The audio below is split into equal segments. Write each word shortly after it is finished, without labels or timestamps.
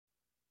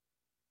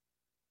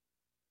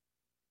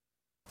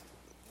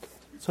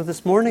So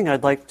this morning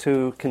I'd like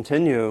to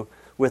continue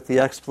with the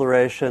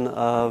exploration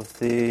of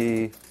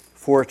the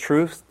four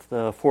truths,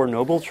 the Four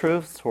Noble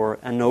Truths, or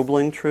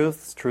ennobling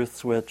truths,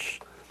 truths which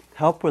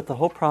help with the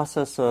whole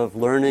process of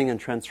learning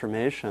and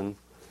transformation.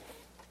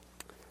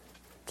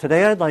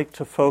 Today I'd like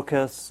to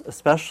focus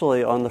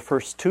especially on the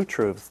first two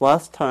truths.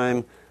 Last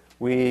time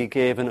we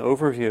gave an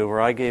overview, or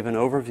I gave an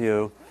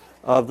overview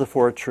of the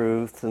four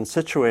truths and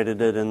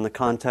situated it in the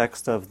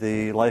context of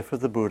the life of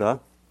the Buddha.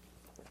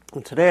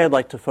 And today I'd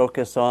like to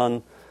focus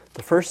on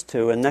the first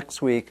two, and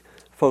next week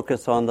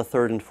focus on the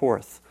third and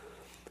fourth.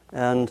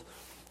 And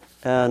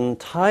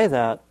tie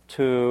that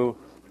to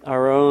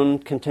our own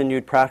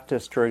continued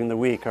practice during the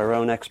week, our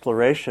own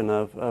exploration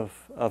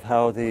of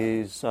how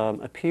these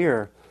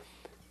appear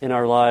in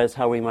our lives,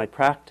 how we might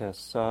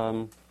practice.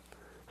 How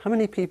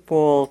many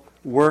people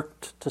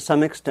worked to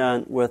some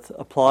extent with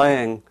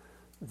applying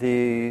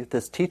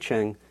this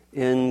teaching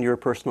in your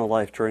personal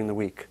life during the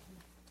week?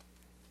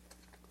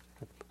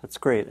 That's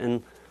great.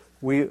 And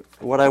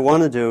what I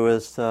want to do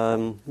is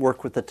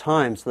work with the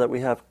time so that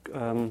we have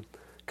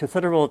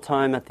considerable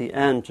time at the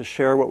end to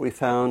share what we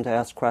found, to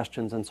ask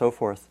questions, and so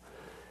forth.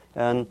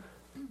 And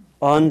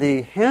on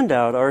the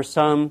handout are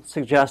some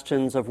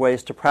suggestions of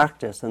ways to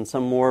practice, and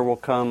some more will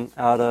come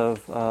out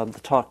of the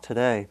talk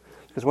today.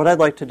 Because what I'd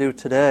like to do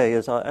today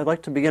is I'd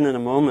like to begin in a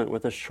moment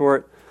with a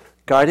short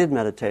guided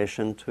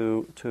meditation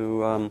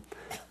to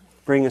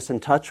bring us in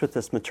touch with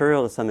this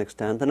material to some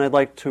extent. Then I'd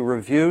like to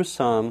review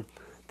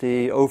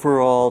the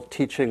overall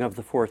teaching of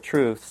the four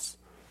truths.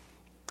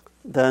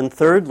 Then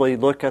thirdly,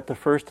 look at the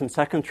first and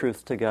second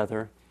truths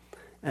together.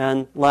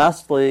 And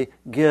lastly,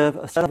 give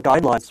a set of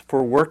guidelines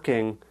for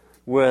working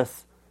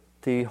with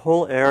the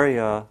whole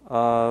area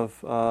of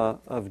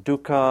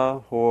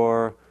dukkha,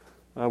 or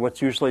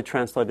what's usually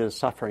translated as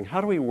suffering.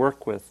 How do we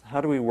work with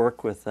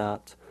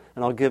that?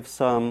 And I'll give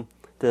I'm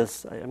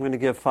going to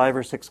give 5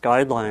 or 6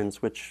 guidelines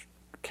which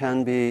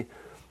can be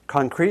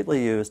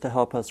concretely used to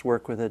help us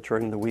work with it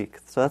during the week.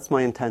 So that's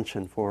my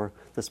intention for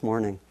this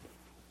morning.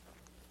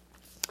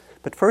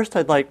 But first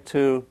I'd like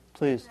to,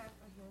 please,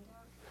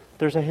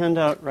 there's a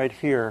handout right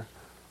here.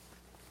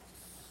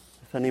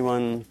 If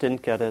anyone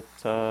didn't get it,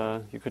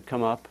 you could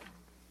come up.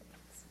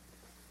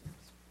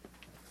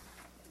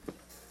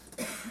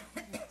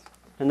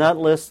 And that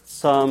lists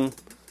some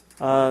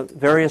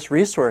various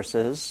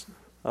resources.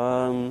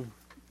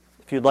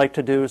 If you'd like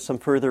to do some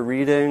further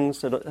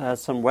readings, it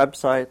has some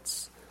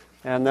websites.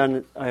 And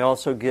then I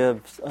also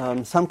give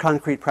some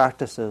concrete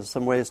practices,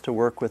 some ways to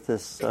work with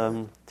this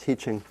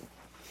teaching.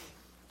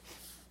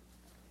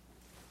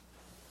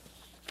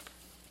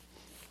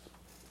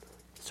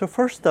 So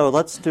first, though,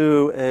 let's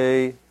do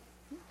a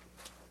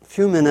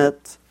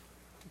few-minute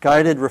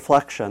guided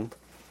reflection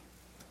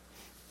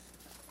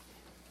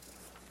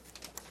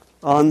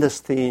on this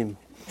theme.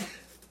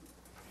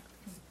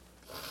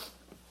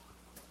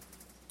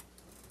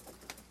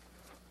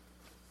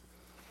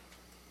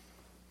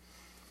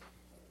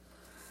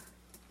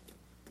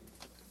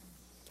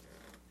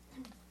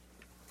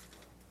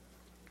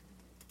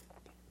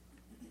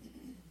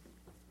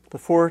 The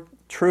four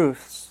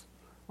truths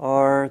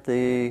are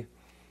the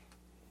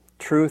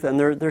truth, and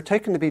they're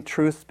taken to be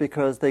truths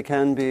because they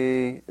can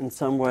be, in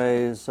some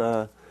ways,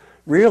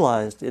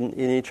 realized in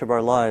each of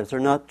our lives.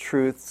 They're not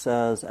truths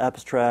as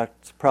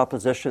abstract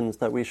propositions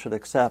that we should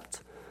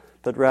accept,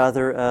 but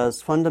rather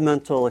as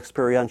fundamental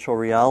experiential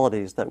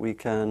realities that we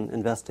can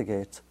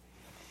investigate.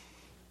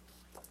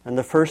 And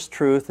the first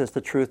truth is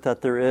the truth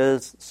that there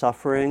is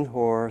suffering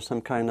or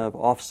some kind of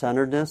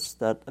off-centeredness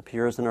that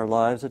appears in our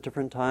lives at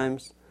different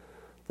times.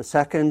 The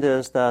second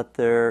is that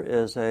there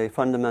is a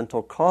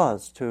fundamental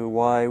cause to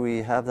why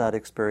we have that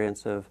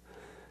experience of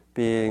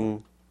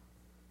being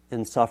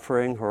in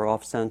suffering or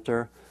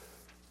off-center.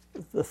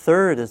 The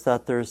third is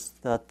that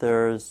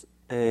there's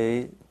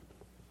a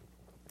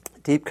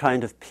deep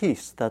kind of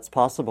peace that's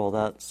possible,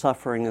 that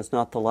suffering is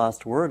not the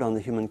last word on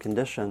the human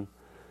condition.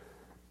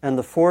 And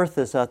the fourth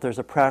is that there's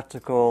a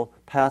practical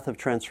path of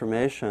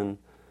transformation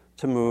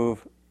to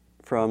move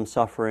from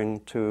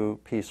suffering to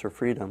peace or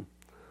freedom.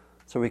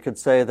 So we could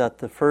say that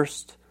the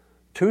first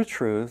two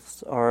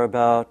truths are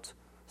about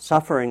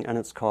suffering and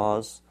its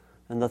cause,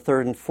 and the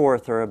third and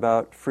fourth are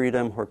about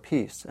freedom or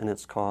peace and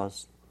its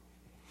cause.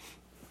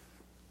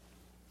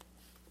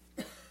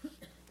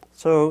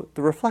 So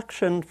the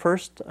reflection,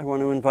 first I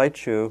want to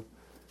invite you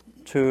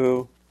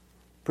to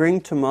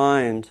bring to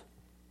mind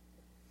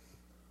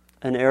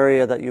an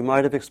area that you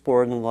might have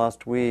explored in the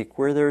last week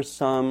where there's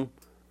some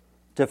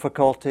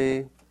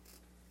difficulty.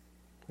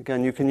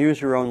 Again, you can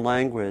use your own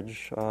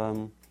language.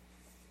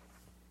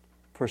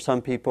 For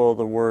some people,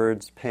 the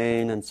words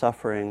pain and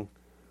suffering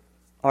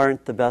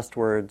aren't the best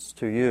words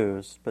to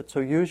use, but so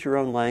use your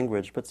own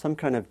language, but some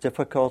kind of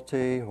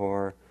difficulty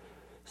or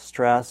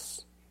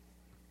stress,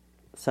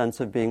 sense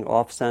of being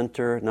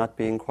off-center, not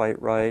being quite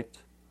right,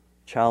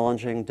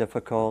 challenging,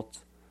 difficult,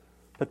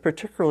 but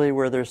particularly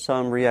where there's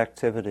some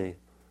reactivity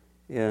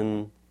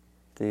in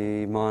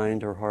the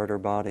mind or heart or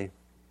body.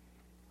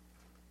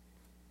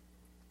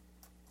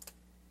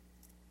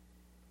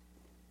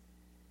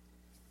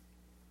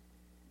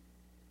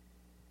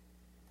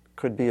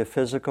 Could be a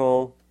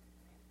physical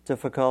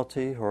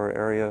difficulty or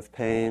area of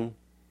pain,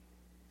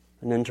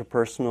 an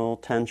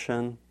interpersonal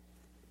tension,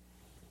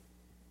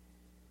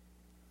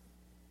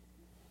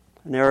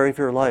 an area of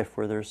your life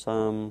where there's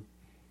some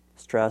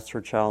stress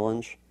or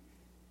challenge.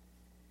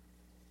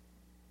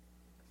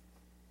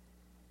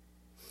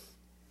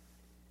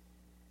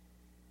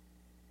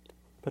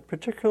 But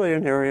particularly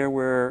an area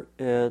where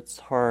it's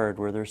hard,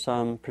 where there's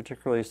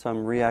particularly some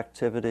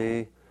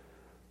reactivity,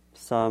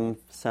 some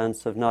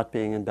sense of not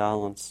being in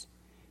balance.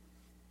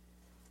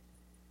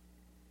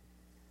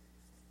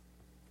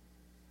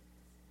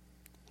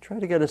 Try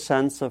to get a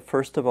sense of,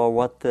 first of all,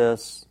 what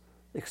this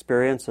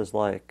experience is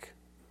like.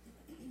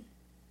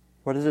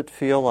 What does it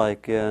feel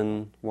like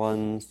in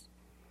one's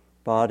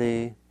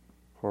body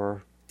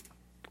or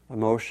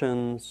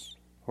emotions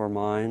or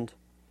mind?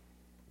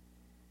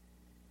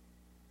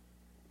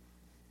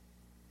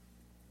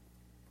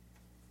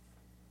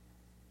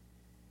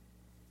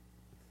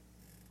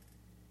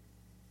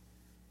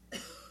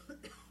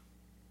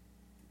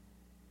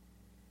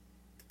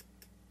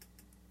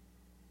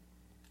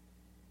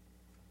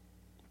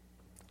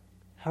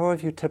 How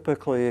have you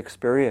typically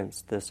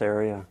experienced this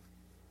area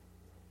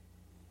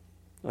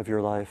of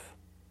your life?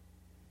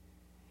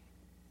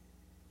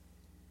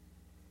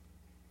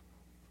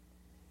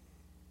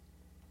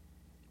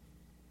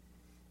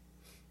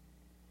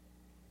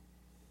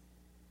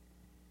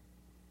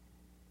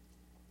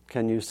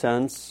 Can you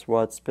sense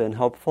what's been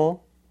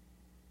helpful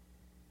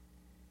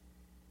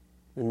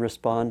in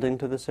responding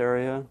to this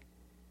area?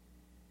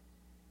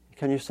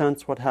 Can you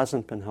sense what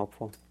hasn't been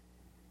helpful?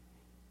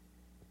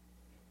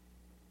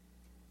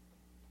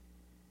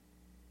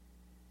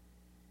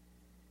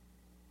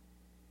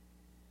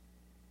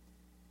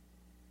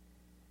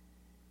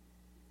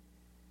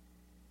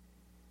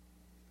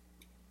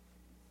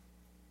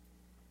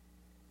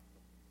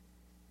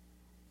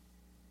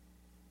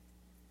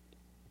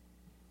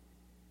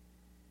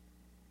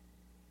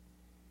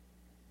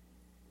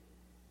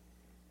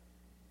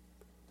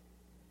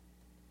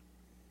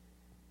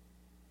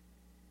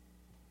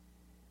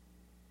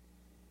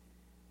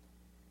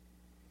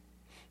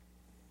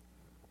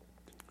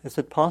 Is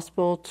it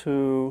possible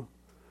to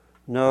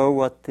know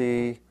what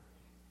the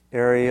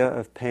area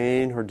of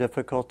pain or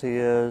difficulty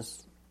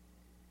is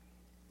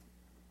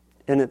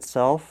in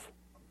itself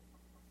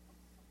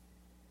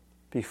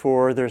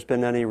before there's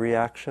been any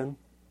reaction?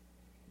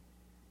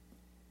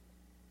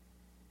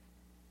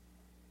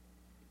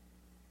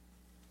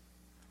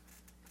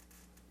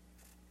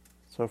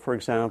 So, for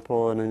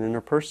example, in an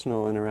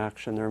interpersonal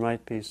interaction, there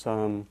might be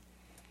some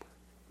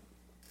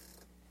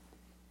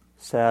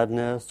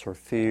sadness or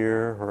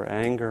fear or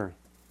anger.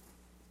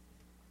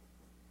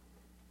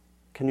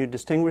 Can you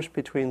distinguish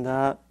between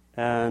that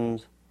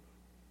and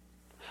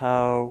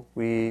how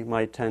we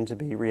might tend to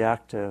be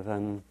reactive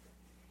and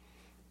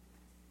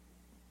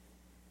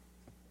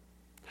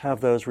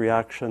have those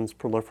reactions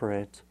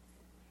proliferate?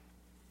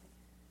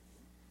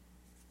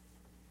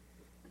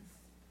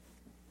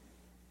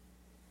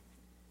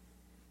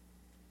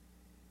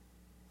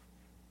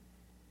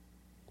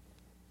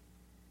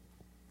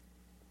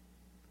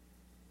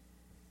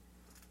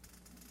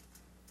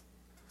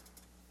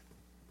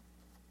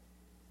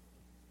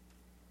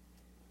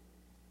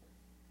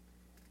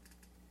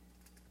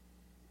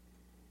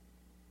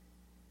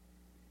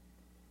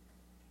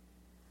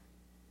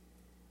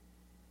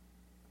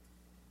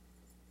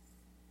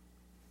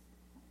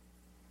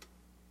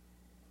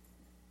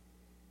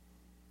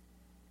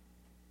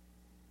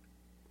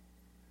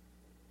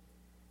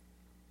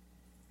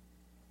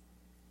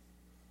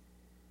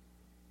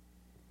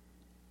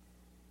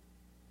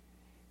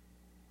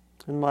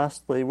 And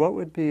lastly, what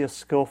would be a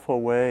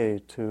skillful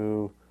way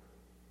to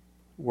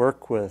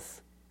work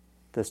with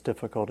this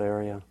difficult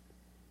area?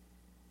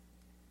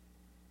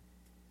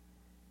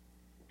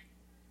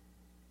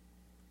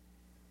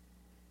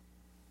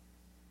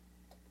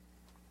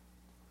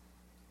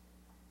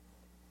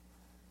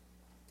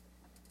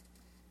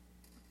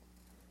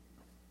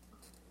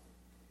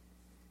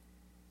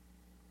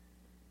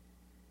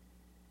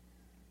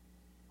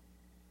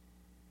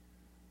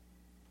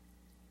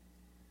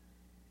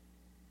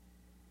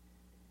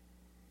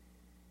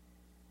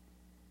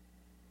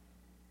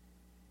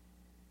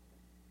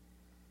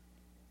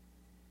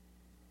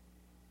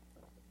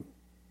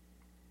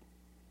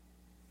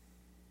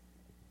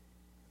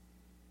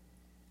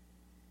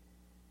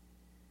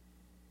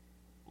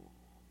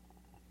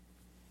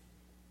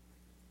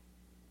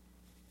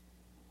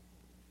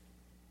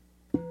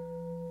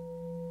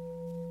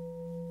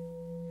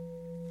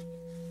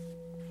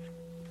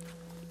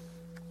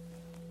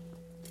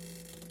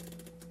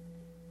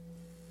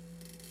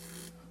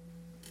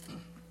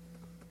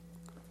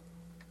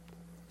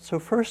 So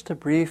first, a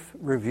brief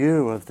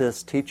review of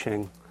this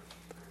teaching.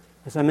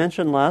 As I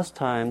mentioned last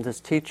time,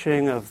 this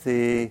teaching of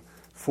the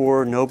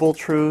Four Noble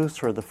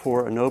Truths or the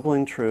Four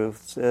Ennobling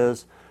Truths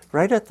is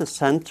right at the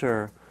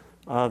center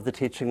of the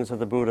teachings of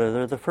the Buddha.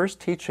 They're the first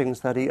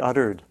teachings that he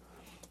uttered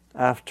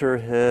after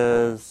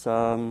his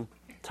time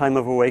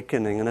of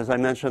awakening. And as I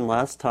mentioned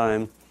last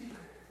time,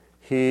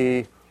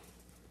 he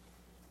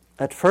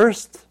at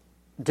first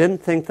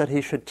didn't think that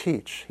he should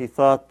teach. He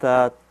thought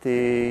that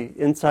the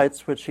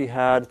insights which he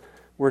had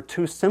were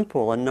too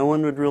simple and no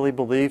one would really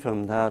believe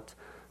him, that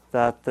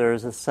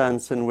there's a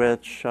sense in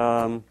which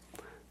the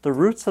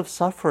roots of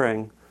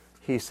suffering,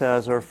 he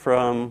says, are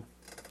from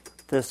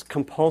this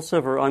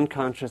compulsive or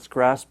unconscious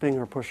grasping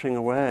or pushing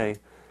away,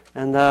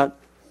 and that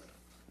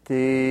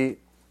the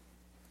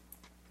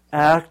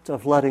act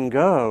of letting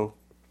go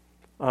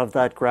of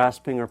that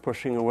grasping or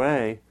pushing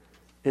away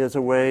is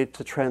a way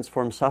to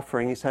transform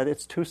suffering. He said,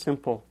 it's too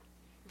simple.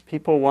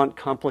 People want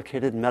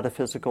complicated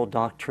metaphysical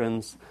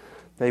doctrines.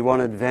 They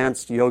want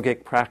advanced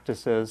yogic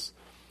practices.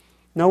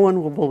 No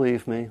one will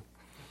believe me.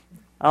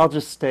 I'll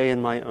just stay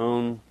in my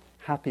own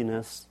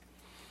happiness.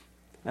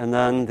 And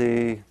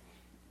then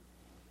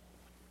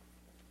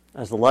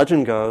as the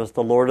legend goes,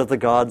 the Lord of the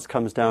Gods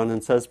comes down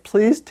and says,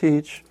 please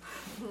teach.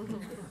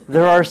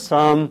 There are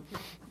some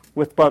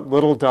with but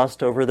little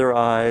dust over their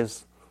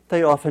eyes.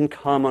 They often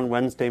come on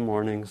Wednesday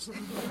mornings.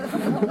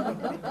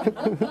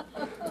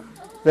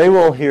 They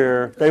will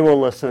hear, they will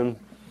listen,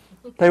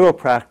 they will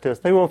practice,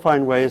 they will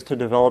find ways to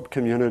develop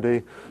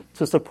community,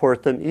 to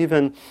support them,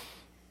 even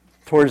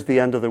towards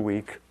the end of the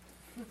week.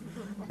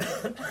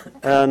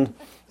 And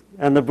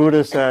the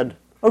Buddha said,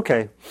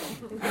 okay,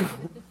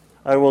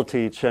 I will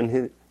teach.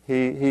 And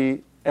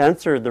he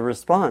answered the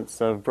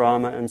response of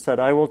Brahma and said,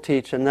 I will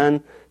teach. And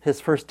then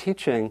his first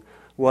teaching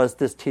was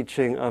this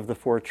teaching of the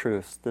Four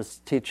Truths,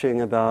 this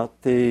teaching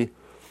about the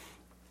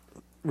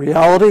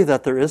reality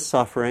that there is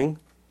suffering,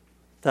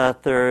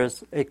 that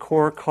there's a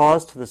core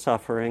cause to the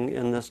suffering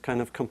in this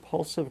kind of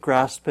compulsive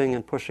grasping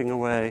and pushing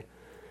away,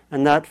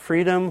 and that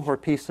freedom or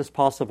peace is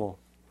possible,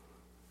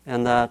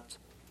 and that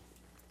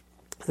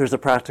there's a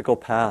practical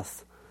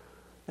path.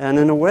 And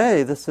in a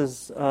way, this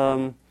is,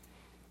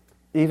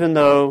 even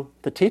though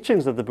the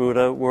teachings of the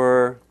Buddha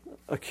were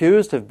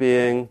accused of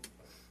being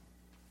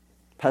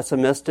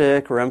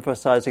pessimistic or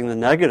emphasizing the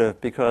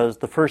negative, because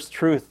the first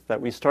truth that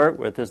we start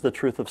with is the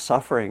truth of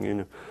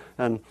suffering,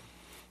 and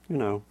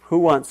who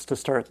wants to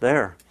start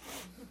there?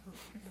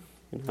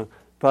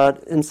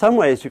 But in some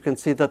ways, you can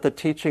see that the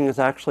teaching is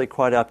actually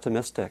quite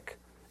optimistic.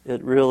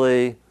 It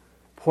really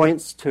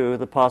points to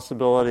the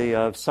possibility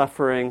of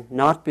suffering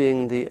not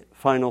being the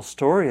final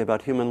story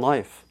about human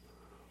life.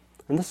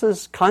 And this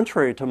is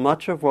contrary to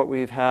much of what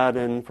we've had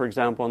for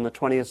example, in the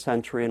 20th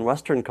century in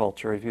Western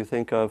culture. If you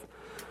think of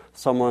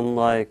someone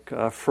like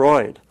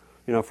Freud,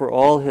 for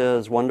all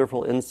his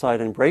wonderful insight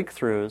and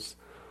breakthroughs,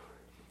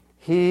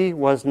 he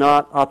was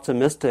not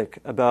optimistic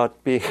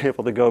about being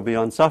able to go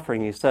beyond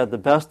suffering. He said the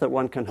best that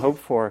one can hope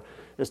for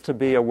is to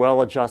be a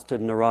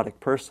well-adjusted neurotic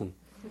person.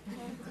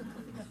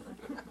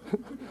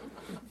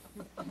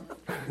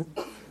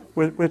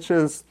 Which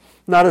is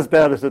not as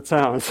bad as it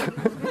sounds.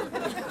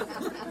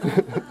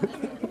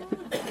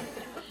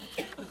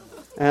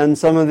 And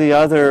some of the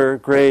other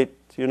great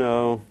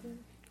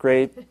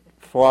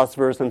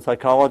philosophers and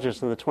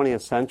psychologists of the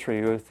 20th century,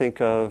 you think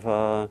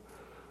of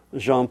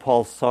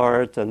Jean-Paul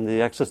Sartre and the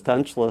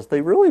existentialists, they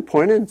really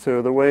pointed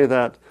to the way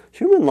that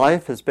human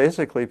life is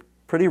basically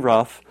pretty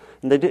rough,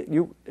 and it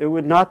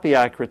would not be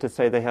accurate to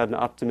say they had an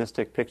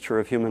optimistic picture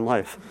of human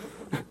life.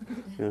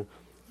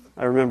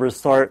 I remember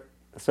Sartre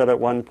said at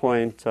one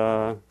point,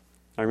 I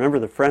remember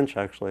the French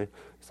actually,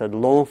 said,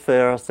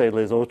 "L'enfer, c'est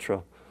les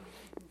autres."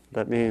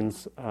 That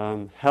means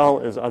hell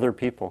is other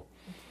people.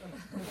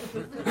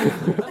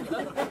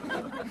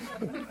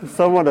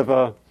 Somewhat of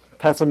a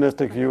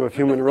pessimistic view of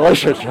human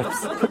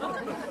relationships.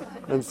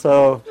 And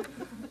so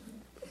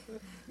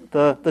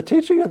the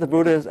teaching of the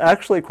Buddha is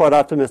actually quite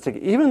optimistic,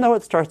 even though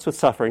it starts with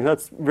suffering.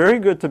 That's very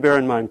good to bear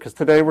in mind, because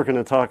today we're going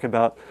to talk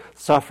about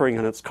suffering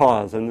and its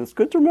cause. And it's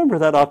good to remember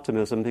that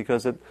optimism,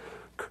 because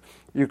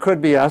you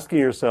could be asking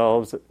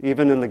yourselves,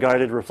 even in the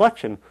guided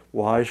reflection,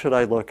 why should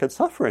I look at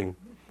suffering?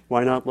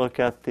 Why not look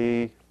at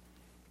the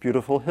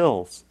beautiful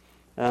hills?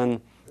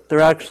 And they're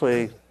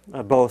actually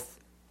both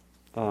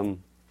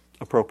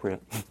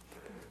appropriate.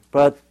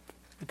 But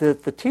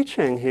the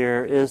teaching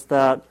here is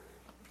that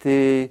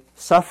the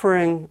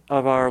suffering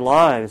of our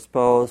lives,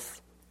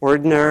 both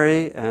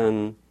ordinary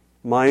and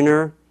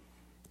minor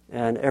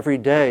and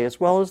everyday, as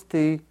well as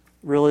the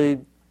really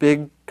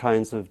big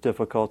kinds of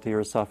difficulty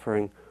or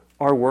suffering,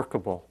 are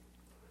workable.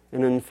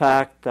 And in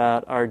fact,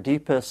 that our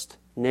deepest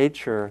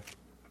nature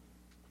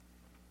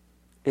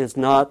is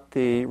not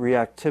the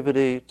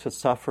reactivity to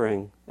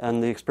suffering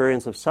and the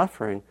experience of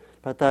suffering,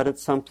 but that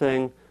it's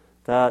something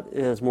that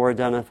is more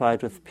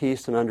identified with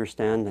peace and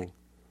understanding.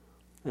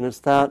 And it's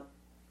that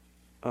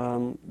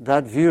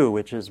view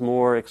which is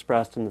more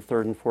expressed in the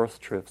third and fourth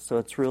truths. So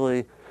it's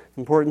really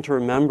important to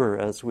remember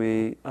as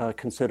we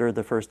consider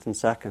the first and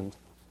second.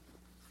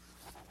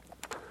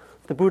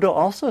 The Buddha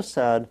also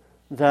said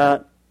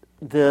that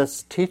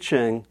this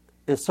teaching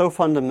is so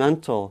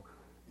fundamental,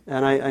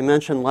 and I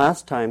mentioned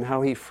last time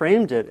how he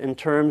framed it in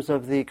terms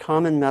of the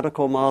common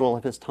medical model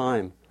of his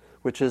time,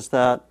 which is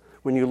that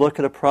when you look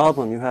at a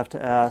problem, you have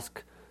to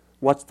ask,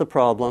 what's the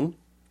problem?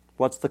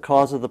 What's the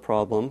cause of the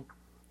problem?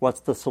 What's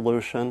the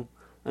solution?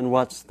 And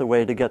what's the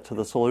way to get to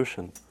the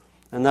solution?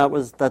 And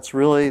that's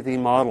really the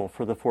model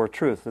for the Four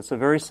Truths. It's a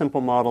very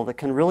simple model that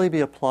can really be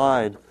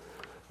applied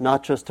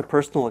not just to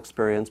personal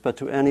experience, but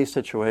to any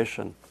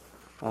situation.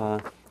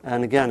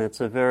 And again,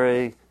 it's a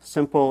very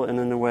simple and,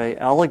 in a way,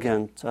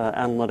 elegant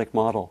analytic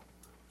model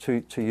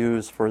to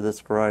use for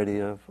this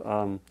variety of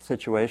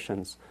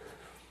situations.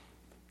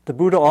 The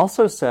Buddha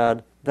also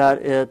said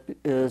that it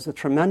is a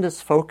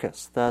tremendous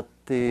focus, that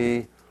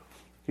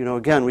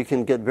again, we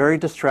can get very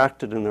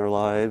distracted in our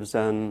lives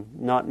and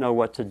not know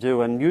what to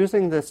do. And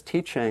using this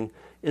teaching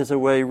is a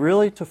way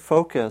really to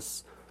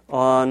focus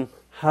on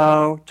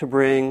how to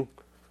bring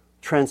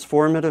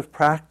transformative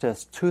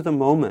practice to the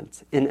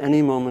moment in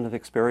any moment of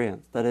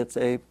experience. That it's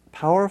a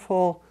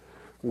powerful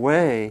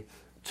way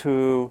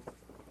to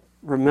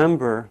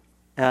remember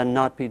and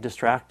not be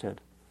distracted.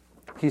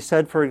 He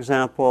said, for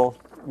example,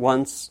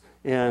 once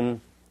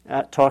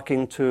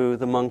talking to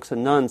the monks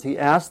and nuns, he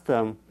asked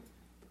them,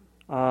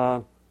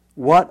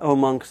 what, O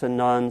monks and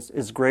nuns,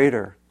 is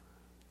greater?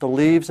 The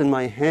leaves in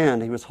my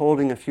hand, he was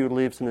holding a few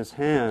leaves in his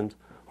hand,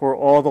 or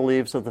all the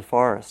leaves of the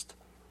forest?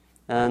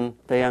 And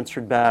they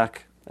answered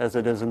back, as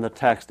it is in the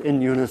text,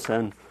 in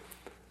unison,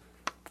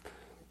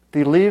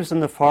 the leaves in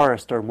the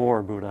forest are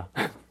more, Buddha.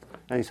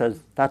 And he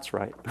says, that's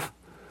right.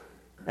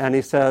 And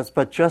he says,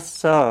 but just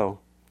so,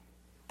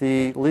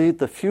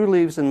 the few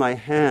leaves in my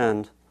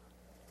hand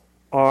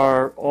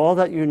are all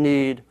that you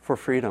need for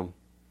freedom.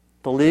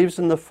 The leaves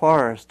in the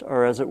forest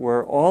are, as it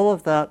were, all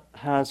of that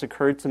has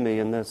occurred to me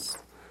in this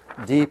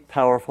deep,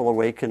 powerful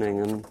awakening.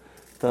 And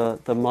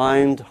the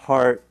mind,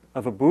 heart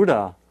of a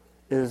Buddha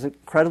is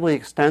incredibly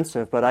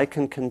extensive, but I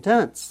can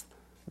condense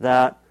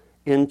that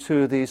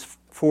into these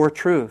four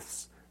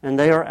truths, and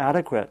they are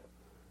adequate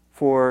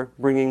for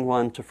bringing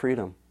one to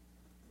freedom.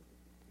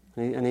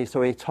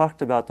 So he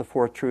talked about the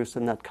four truths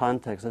in that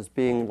context as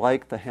being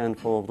like the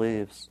handful of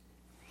leaves.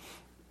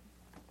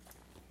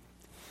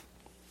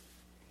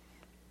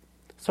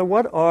 So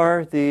what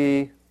are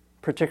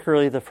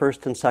particularly the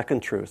first and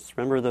second truths?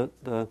 Remember,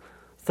 the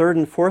third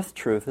and fourth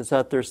truth is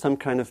that there's some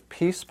kind of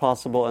peace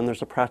possible and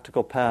there's a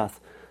practical path.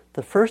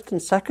 The first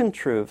and second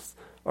truths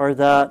are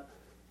that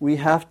we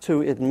have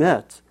to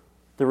admit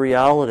the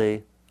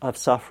reality of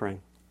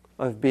suffering,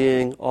 of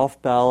being off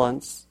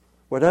balance,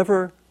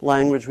 whatever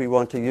language we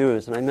want to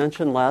use. And I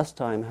mentioned last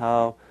time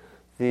how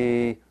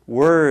the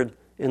word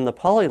in the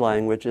Pali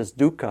language is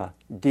dukkha,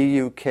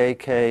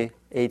 D-U-K-K-H-A,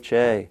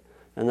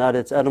 and that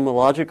it's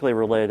etymologically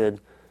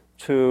related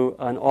to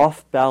an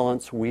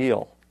off-balance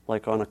wheel,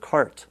 like on a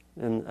cart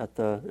in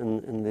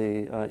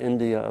the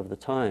India of the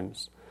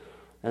times.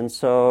 And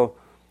so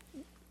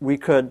we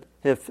could,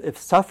 if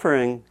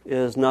suffering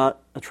is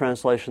not a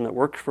translation that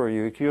works for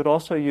you, you could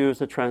also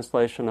use a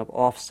translation of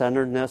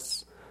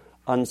off-centeredness,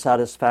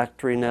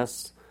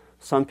 unsatisfactoriness.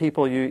 Some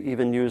people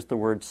even use the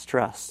word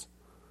stress.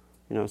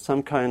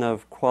 Some kind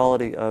of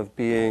quality of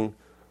being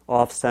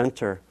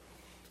off-center.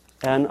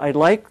 And I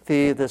like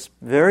this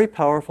very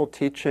powerful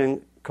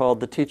teaching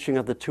called the teaching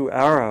of the two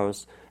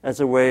arrows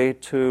as a way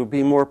to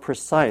be more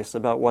precise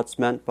about what's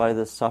meant by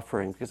this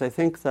suffering. Because I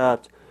think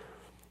that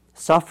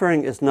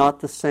suffering is not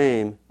the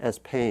same as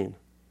pain.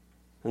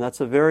 And that's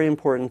a very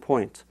important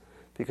point,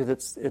 because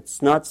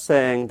it's not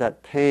saying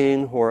that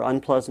pain or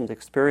unpleasant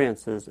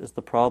experiences is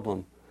the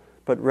problem.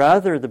 But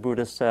rather, the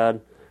Buddha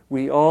said,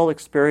 we all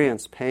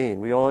experience pain.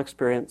 We all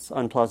experience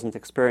unpleasant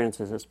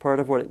experiences. It's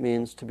part of what it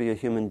means to be a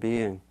human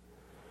being.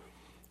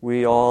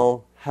 We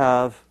all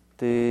have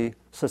the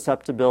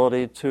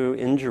susceptibility to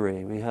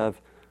injury.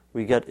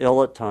 We get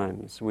ill at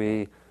times.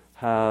 We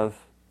have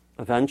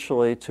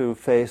eventually to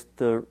face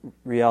the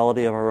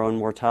reality of our own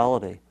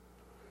mortality.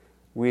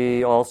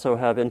 We also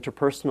have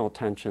interpersonal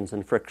tensions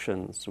and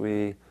frictions.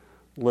 We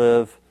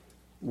live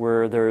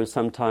where there is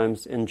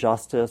sometimes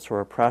injustice or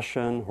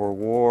oppression or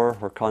war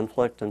or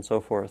conflict and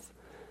so forth.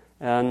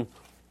 And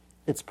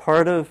it's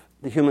part of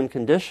the human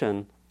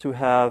condition to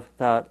have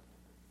that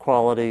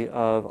quality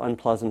of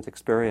unpleasant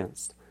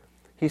experience.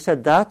 He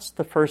said that's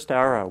the first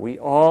arrow. We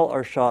all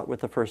are shot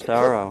with the first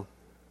arrow.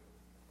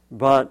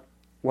 But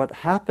what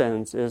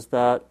happens is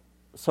that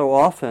so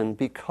often,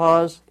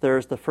 because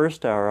there's the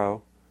first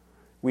arrow,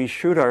 we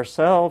shoot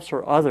ourselves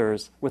or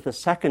others with a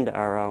second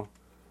arrow,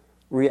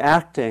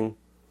 reacting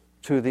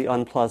to the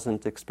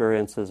unpleasant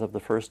experiences of the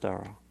first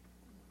arrow.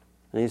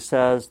 And he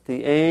says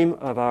the aim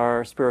of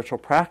our spiritual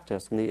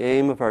practice and the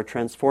aim of our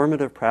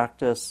transformative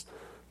practice,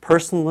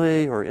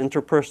 personally or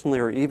interpersonally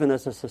or even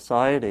as a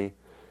society,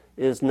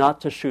 is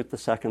not to shoot the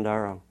second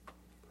arrow.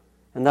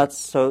 And that's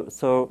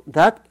so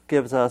that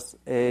gives us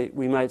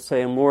we might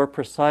say, a more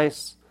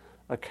precise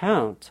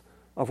account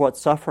of what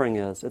suffering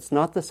is. It's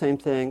not the same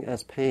thing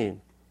as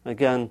pain.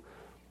 Again,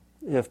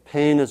 if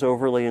pain is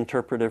overly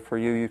interpreted for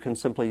you, you can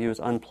simply use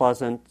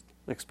unpleasant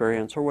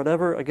experience or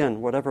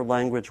whatever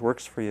language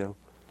works for you.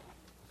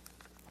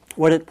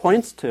 What it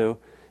points to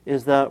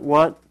is that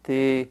what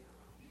the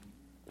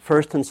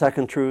first and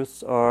second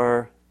truths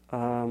are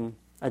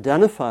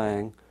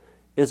identifying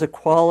is a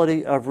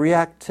quality of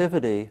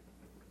reactivity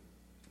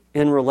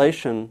in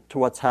relation to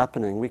what's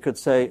happening. We could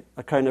say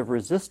a kind of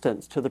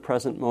resistance to the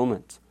present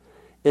moment.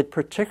 it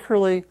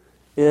particularly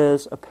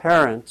is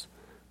apparent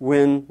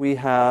when we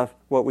have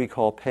what we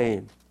call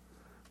pain.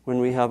 When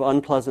we have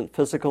unpleasant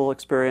physical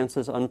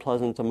experiences,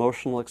 unpleasant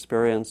emotional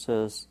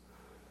experiences,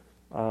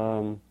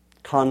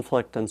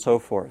 conflict, and so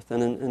forth.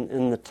 And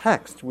in the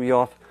text,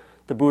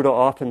 the Buddha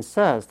often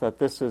says that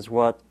this is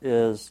what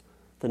is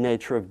the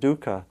nature of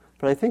dukkha.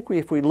 But I think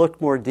if we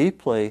look more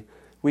deeply,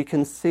 we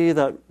can see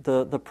that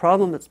the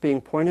problem that's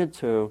being pointed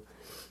to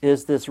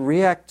is this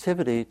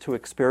reactivity to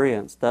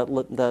experience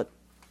that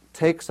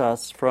takes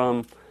us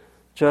from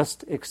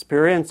just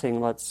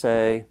experiencing, let's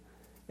say,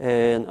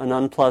 an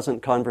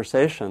unpleasant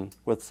conversation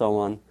with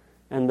someone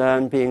and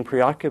then being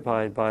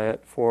preoccupied by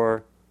it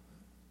for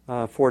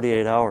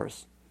 48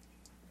 hours,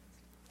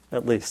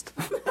 at least.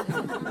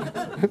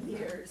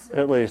 Years.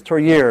 At least, or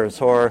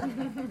years, or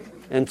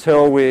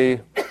until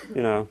we,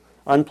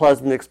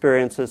 unpleasant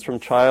experiences from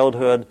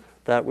childhood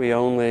that we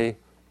only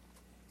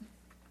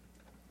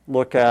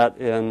look at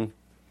in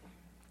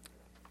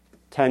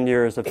 10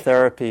 years of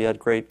therapy at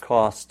great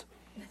cost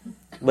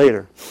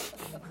later.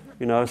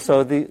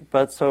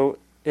 So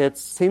it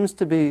seems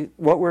to be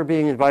what we're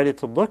being invited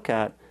to look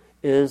at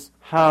is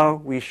how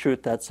we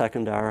shoot that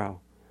second arrow,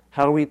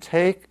 how we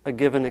take a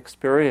given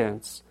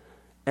experience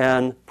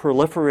and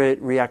proliferate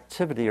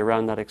reactivity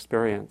around that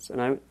experience.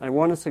 And I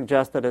want to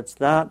suggest that it's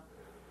that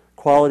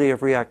quality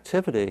of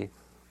reactivity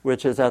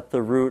which is at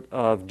the root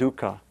of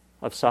dukkha,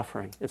 of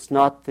suffering. It's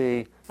not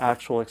the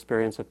actual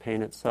experience of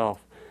pain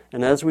itself.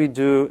 And as we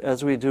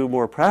do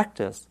more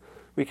practice,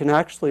 we can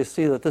actually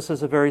see that this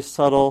is a very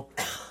subtle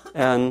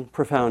and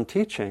profound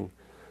teaching.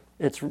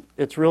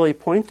 It's really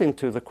pointing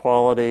to the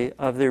quality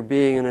of there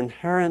being an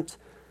inherent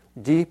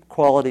deep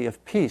quality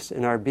of peace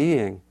in our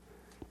being,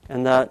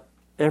 and that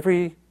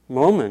every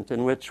moment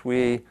in which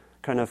we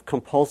kind of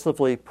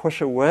compulsively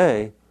push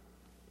away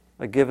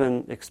a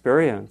given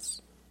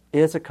experience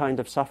is a kind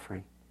of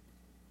suffering.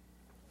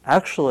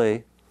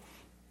 Actually,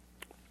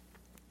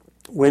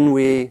 when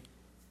we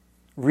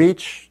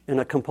reach in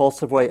a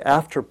compulsive way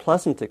after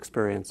pleasant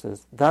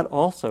experiences, that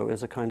also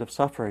is a kind of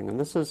suffering. And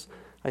this is,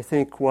 I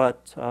think,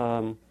 what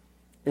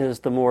is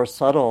the more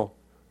subtle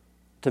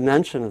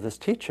dimension of this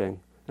teaching.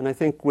 And I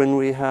think when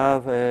we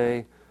have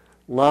a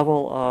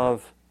level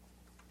of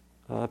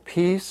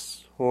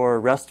peace or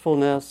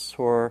restfulness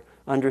or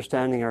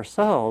understanding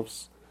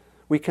ourselves,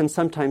 we can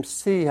sometimes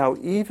see how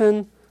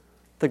even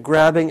the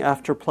grabbing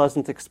after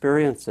pleasant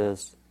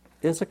experiences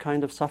is a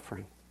kind of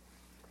suffering.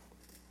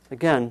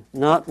 Again,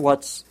 not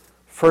what's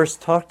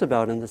first talked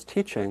about in this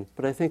teaching,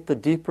 but I think the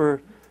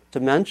deeper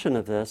dimension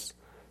of this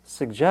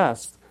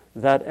suggests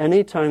that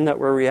any time that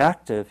we're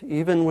reactive,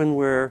 even when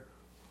we're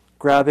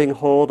grabbing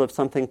hold of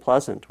something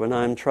pleasant, when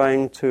I'm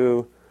trying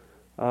to,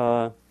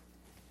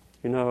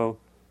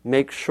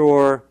 make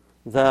sure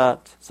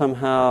that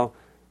somehow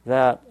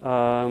that,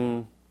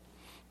 I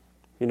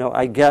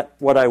get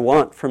what I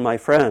want from my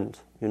friend,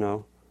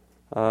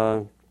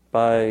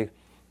 by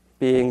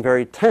being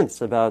very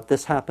tense about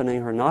this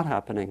happening or not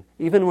happening.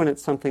 Even when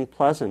it's something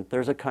pleasant,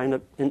 there's a kind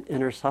of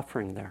inner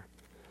suffering there.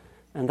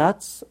 And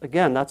that's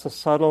a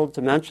subtle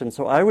dimension.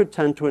 So I would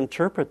tend to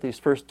interpret these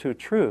first two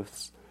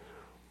truths,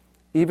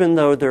 even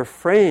though they're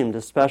framed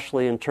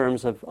especially in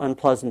terms of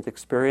unpleasant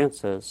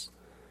experiences.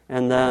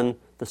 And then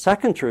the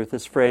second truth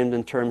is framed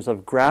in terms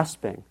of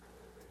grasping.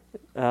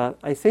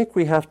 I think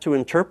we have to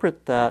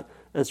interpret that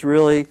as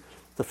really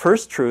the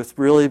first truth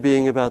really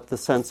being about the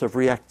sense of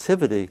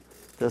reactivity,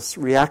 this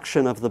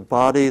reaction of the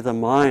body, the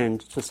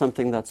mind to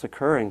something that's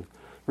occurring,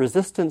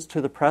 resistance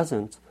to the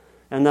present.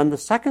 And then the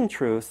second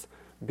truth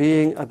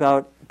being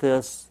about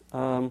this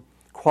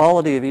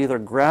quality of either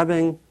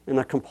grabbing in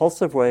a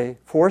compulsive way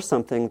for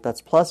something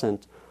that's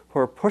pleasant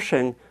or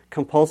pushing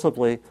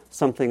compulsively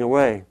something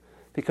away.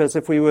 Because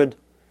if we would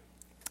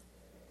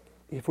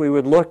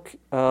look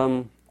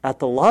at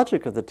the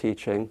logic of the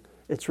teaching,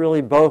 it's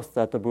really both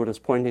that the Buddha is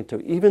pointing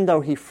to, even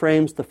though he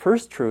frames the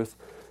first truth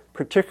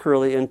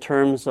particularly in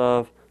terms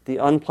of the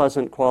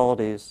unpleasant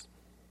qualities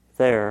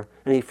there,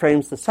 and he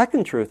frames the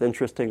second truth,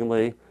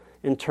 interestingly,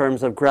 in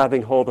terms of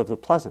grabbing hold of the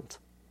pleasant.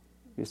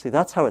 You see,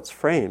 that's how it's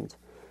framed.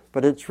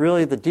 But it's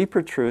really the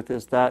deeper truth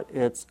is that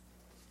it's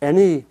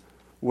any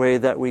way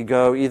that we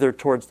go either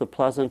towards the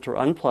pleasant or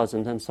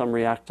unpleasant in some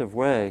reactive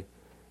way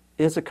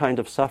is a kind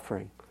of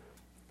suffering.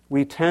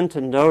 We tend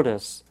to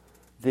notice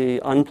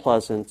the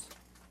unpleasant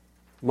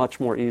much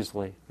more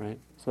easily, right?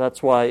 So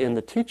that's why in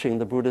the teaching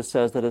the Buddha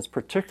says that it's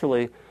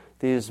particularly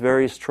these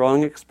very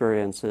strong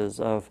experiences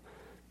of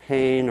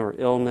pain or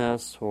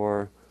illness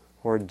or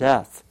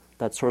death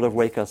that sort of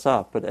wake us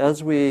up. But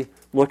as we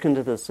look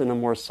into this in a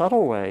more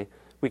subtle way,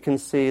 we can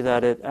see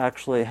that it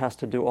actually has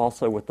to do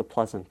also with the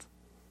pleasant.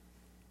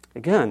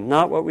 Again,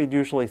 not what we'd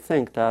usually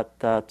think,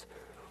 that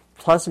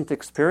pleasant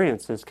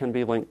experiences can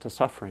be linked to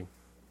suffering.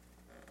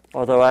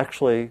 Although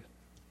actually,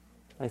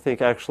 I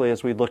think actually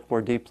as we look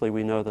more deeply,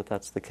 we know that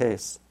that's the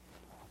case.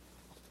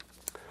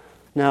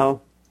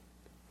 Now,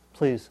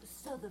 please.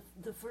 So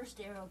the first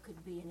arrow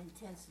could be an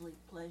intensely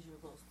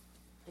pleasurable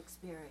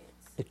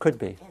experience. It could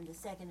be. And the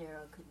second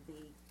arrow could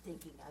be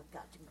thinking, I've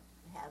got to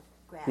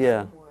grasp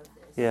Yeah. more of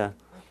this. Yeah.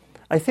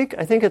 Okay.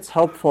 I think it's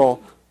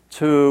helpful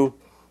to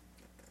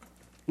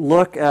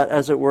look at,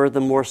 as it were,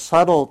 the more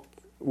subtle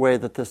way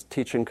that this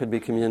teaching could be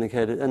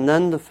communicated, and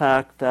then the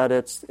fact that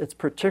it's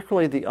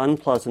particularly the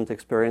unpleasant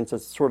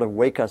experiences sort of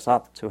wake us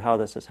up to how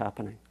this is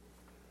happening.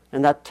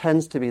 And that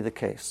tends to be the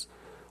case.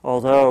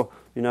 Although,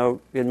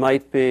 it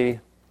might be,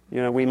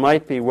 we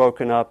might be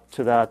woken up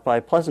to that by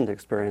pleasant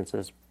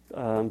experiences,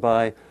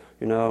 by,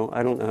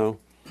 I don't know,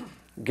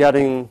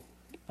 getting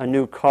a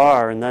new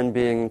car and then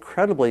being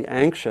incredibly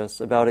anxious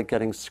about it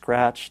getting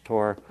scratched,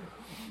 or,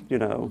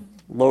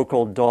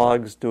 local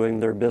dogs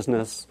doing their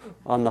business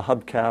on the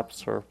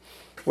hubcaps, or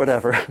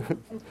whatever.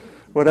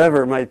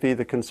 Whatever might be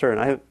the concern.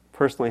 I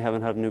personally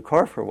haven't had a new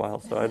car for a while,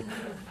 so I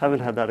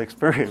haven't had that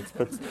experience,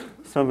 but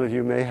some of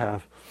you may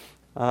have.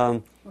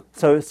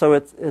 So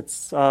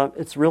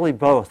it's really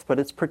both, but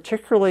it's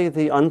particularly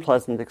the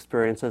unpleasant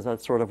experiences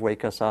that sort of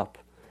wake us up,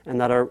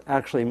 and that are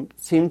actually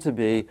seem to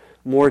be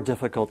more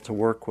difficult to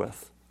work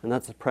with. And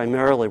that's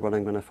primarily what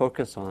I'm going to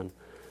focus on.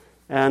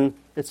 And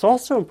it's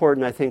also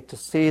important, I think, to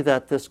see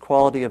that this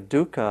quality of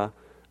dukkha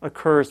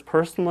occurs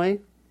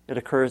personally, it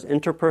occurs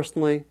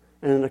interpersonally,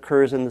 and it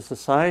occurs in the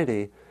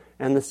society.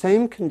 And the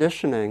same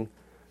conditioning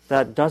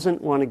that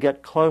doesn't want to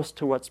get close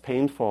to what's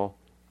painful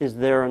is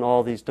there in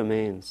all these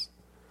domains.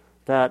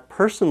 That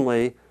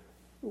personally,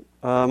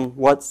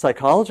 what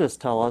psychologists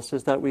tell us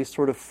is that we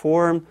sort of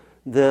form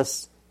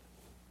this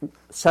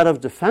set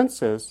of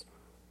defenses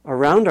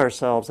around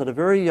ourselves at a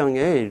very young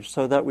age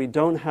so that we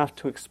don't have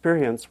to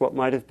experience what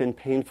might have been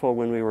painful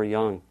when we were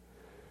young.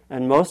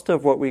 And most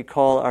of what we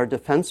call our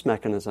defense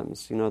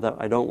mechanisms, that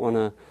I don't want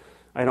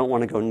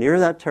to go near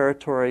that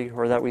territory,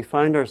 or that we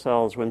find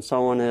ourselves when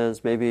someone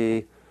is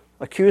maybe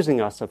accusing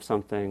us of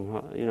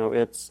something,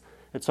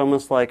 it's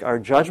almost like our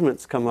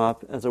judgments come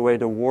up as a way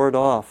to ward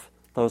off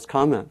those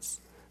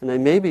comments. And they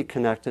may be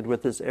connected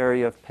with this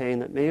area of pain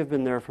that may have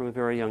been there from a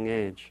very young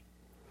age.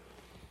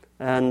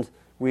 And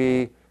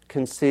we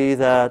can see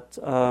that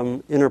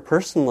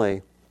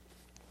interpersonally,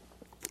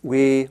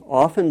 we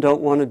often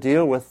don't want to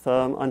deal with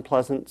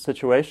unpleasant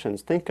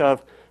situations. Think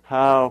of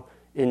how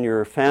in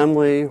your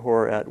family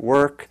or at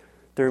work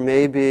there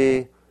may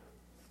be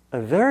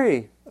a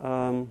very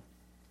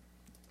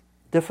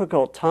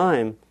difficult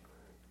time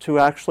to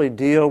actually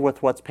deal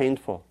with what's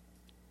painful,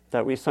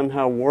 that we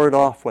somehow ward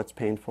off what's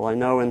painful. I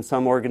know in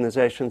some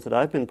organizations that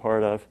I've been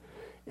part of,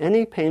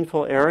 any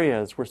painful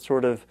areas were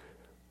sort of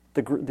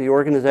the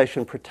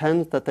organization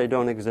pretends that they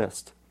don't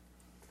exist.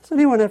 Has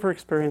anyone ever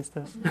experienced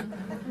this?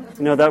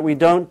 That we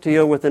don't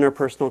deal with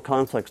interpersonal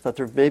conflicts, that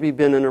there have maybe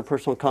been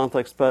interpersonal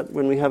conflicts, but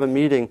when we have a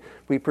meeting,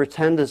 we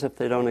pretend as if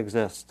they don't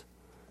exist.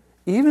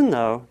 Even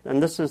though,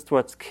 and this is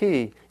what's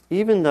key,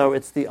 even though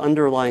it's the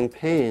underlying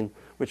pain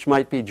which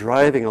might be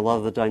driving a lot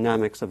of the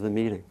dynamics of the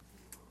meeting.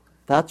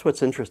 That's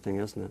what's interesting,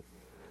 isn't it?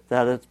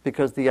 That it's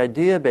because the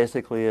idea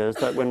basically is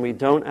that when we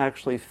don't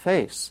actually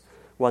face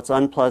what's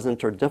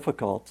unpleasant or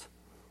difficult,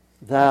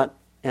 that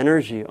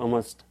energy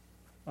almost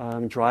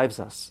drives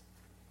us.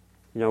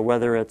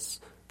 Whether it's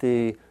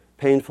the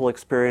painful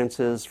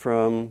experiences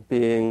from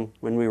being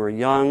when we were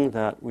young,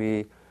 that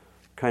we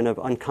kind of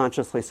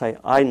unconsciously say,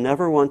 I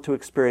never want to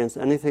experience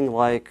anything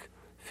like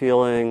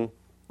feeling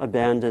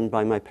abandoned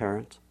by my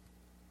parent.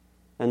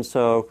 And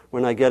so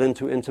when I get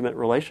into intimate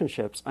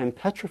relationships, I'm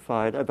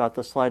petrified about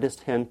the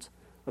slightest hint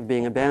of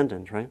being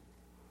abandoned, right?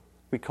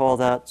 We call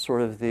that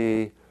sort of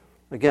the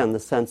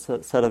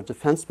set of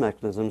defense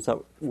mechanisms that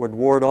would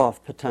ward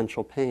off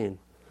potential pain.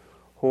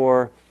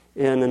 Or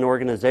in an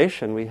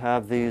organization, we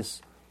have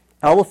these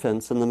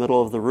elephants in the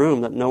middle of the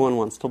room that no one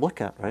wants to look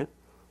at, right?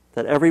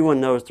 That everyone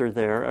knows they're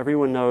there,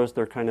 everyone knows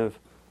they're kind of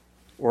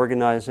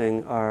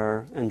organizing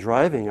and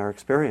driving our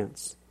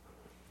experience.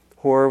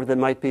 Or that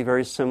might be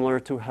very similar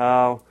to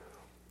how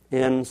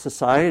in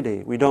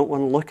society we don't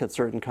want to look at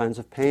certain kinds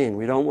of pain.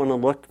 We don't want to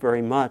look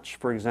very much,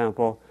 for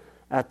example,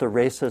 at the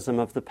racism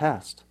of the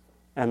past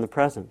and the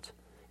present,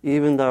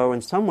 even though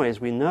in some ways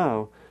we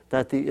know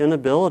that the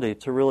inability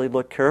to really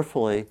look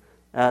carefully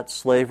at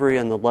slavery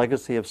and the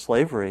legacy of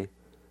slavery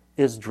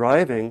is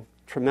driving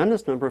a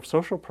tremendous number of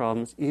social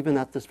problems even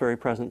at this very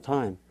present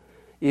time,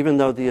 even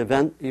though the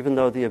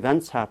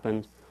events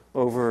happened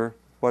over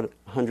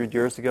 100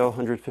 years ago,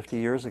 150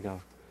 years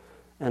ago.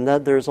 And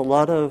that there's a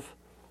lot of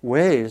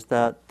ways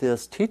that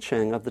this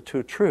teaching of the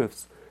two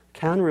truths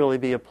can really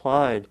be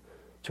applied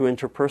to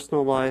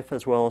interpersonal life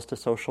as well as to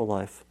social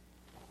life.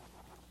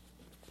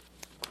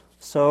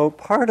 So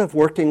part of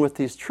working with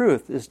these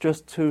truths is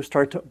just to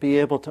start to be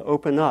able to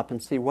open up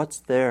and see what's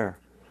there.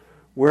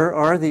 Where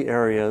are the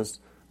areas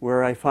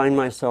where I find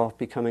myself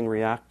becoming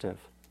reactive?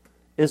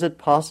 Is it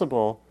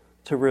possible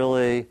to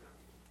really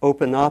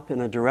open up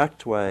in a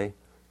direct way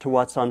to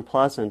what's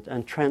unpleasant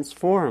and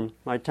transform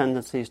my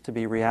tendencies to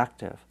be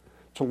reactive,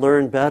 to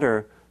learn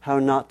better how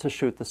not to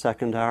shoot the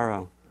second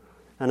arrow?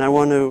 And I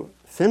want to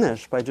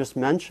finish by just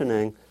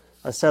mentioning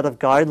a set of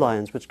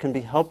guidelines which can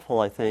be helpful,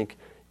 I think,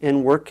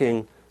 in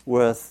working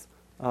with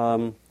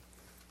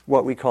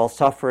what we call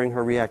suffering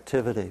or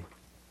reactivity.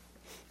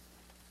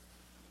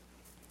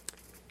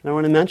 And I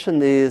want to mention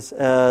these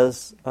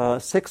as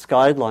 6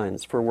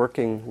 guidelines for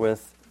working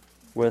with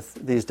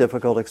these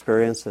difficult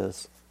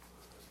experiences.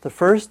 The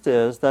first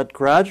is that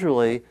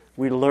gradually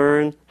we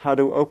learn how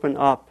to open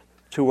up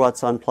to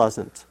what's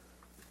unpleasant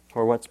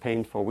or what's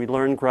painful. We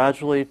learn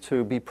gradually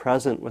to be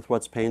present with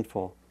what's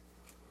painful.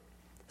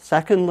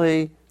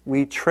 Secondly,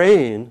 we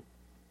train.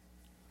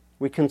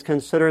 We can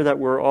consider that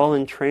we're all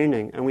in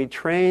training, and we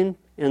train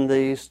in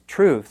these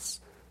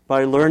truths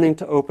by learning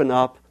to open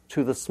up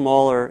to the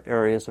smaller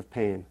areas of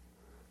pain.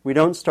 We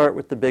don't start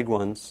with the big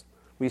ones.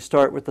 We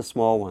start with the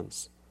small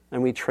ones,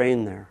 and we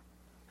train there.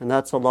 And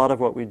that's a lot of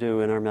what we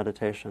do in our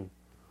meditation.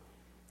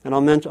 And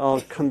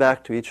I'll come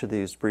back to each of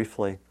these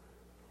briefly.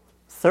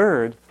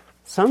 Third,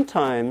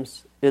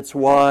 sometimes it's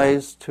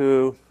wise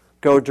to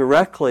go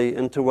directly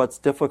into what's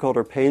difficult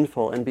or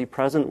painful and be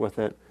present with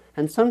it.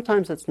 And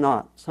sometimes it's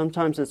not.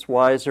 Sometimes it's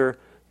wiser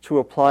to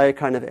apply a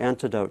kind of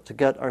antidote, to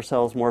get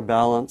ourselves more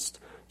balanced,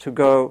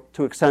 to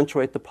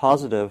accentuate the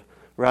positive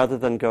rather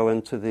than go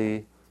into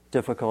the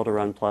difficult or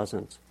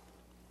unpleasant.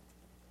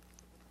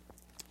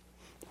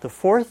 The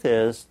fourth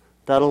is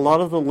that a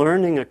lot of the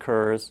learning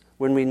occurs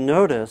when we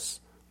notice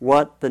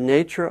what the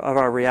nature of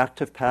our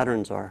reactive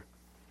patterns are.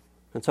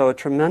 And so a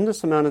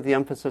tremendous amount of the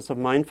emphasis of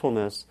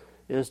mindfulness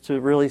is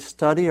to really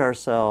study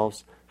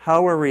ourselves,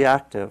 how we're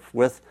reactive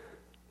with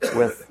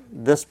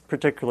this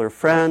particular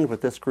friend,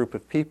 with this group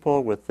of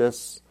people, with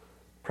this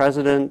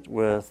president,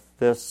 with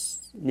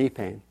this knee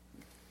pain.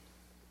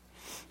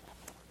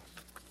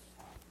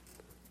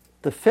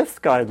 The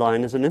fifth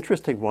guideline is an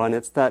interesting one.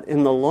 It's that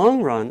in the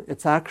long run,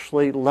 it's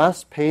actually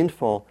less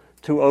painful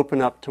to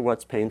open up to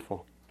what's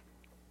painful.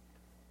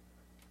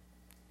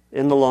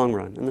 In the long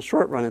run. In the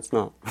short run, it's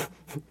not.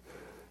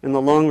 In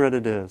the long run,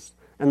 it is.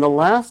 And the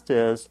last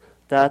is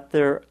that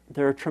there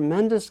are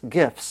tremendous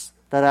gifts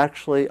that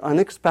actually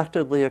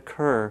unexpectedly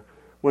occur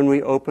when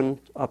we open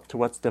up to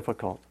what's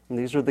difficult. And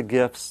these are the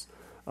gifts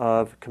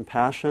of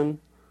compassion,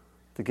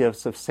 the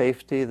gifts of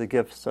safety, the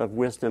gifts of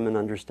wisdom and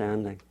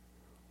understanding.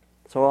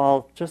 So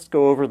I'll just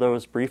go over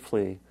those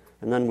briefly,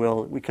 and then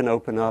we can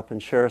open up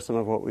and share some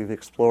of what we've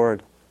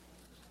explored.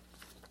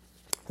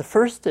 The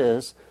first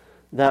is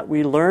that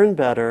we learn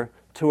better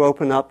to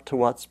open up to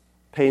what's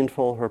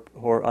painful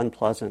or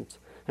unpleasant.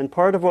 And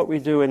part of what we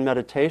do in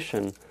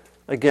meditation,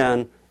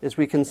 again, is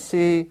we can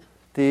see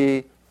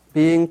the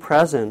being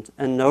present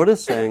and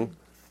noticing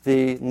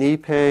the knee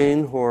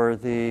pain or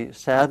the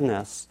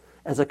sadness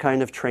as a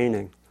kind of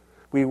training.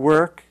 We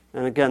work,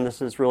 and again,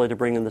 this is really to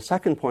bring in the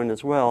second point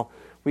as well,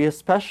 we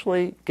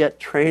especially get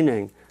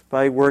training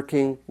by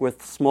working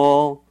with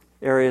small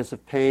areas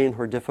of pain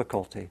or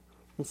difficulty.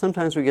 And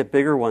sometimes we get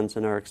bigger ones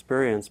in our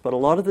experience, but a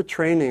lot of the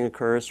training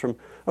occurs from,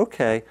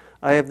 okay,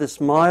 I have this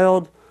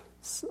mild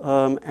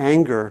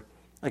anger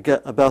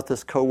about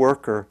this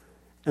coworker,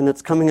 and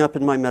it's coming up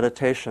in my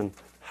meditation.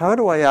 How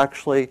do I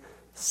actually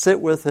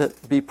sit with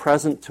it, be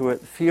present to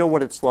it, feel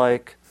what it's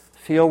like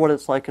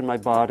in my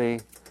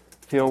body,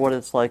 feel what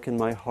it's like in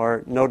my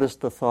heart, notice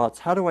the thoughts?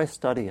 How do I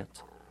study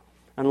it?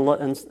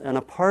 And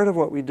a part of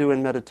what we do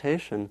in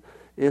meditation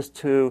is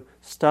to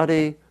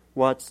study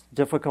what's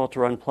difficult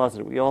or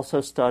unpleasant. We also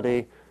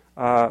study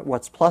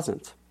what's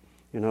pleasant,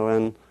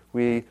 and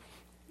we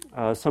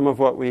some of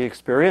what we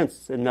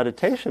experience in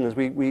meditation is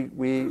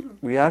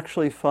we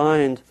actually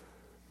find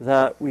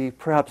that we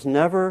perhaps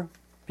never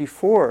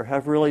before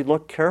have really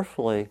looked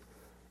carefully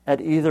at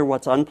either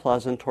what's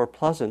unpleasant or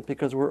pleasant,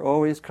 because we're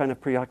always kind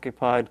of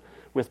preoccupied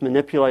with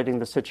manipulating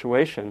the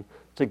situation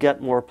to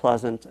get more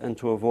pleasant and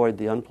to avoid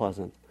the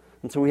unpleasant.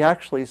 And so we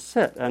actually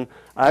sit. And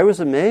I was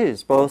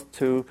amazed both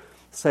to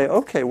say,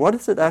 okay, what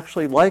is it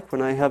actually like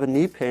when I have a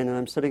knee pain and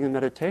I'm sitting in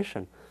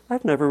meditation?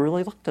 I've never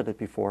really looked at it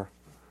before.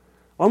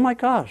 Oh my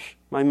gosh,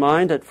 my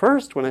mind at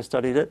first, when I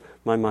studied it,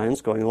 my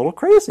mind's going a little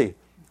crazy.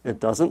 It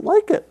doesn't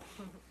like it.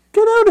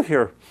 Get out of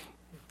here.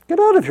 Get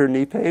out of here,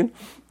 knee pain.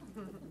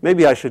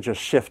 Maybe I should just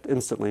shift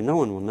instantly. No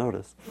one will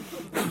notice.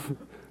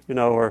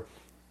 Or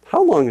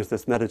how long is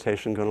this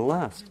meditation going to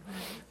last?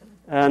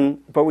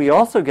 But we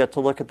also get to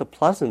look at the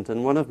pleasant.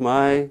 And one of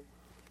my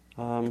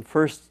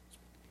first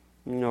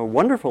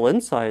wonderful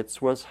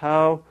insights was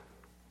how,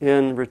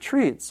 in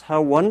retreats,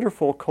 how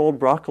wonderful cold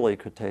broccoli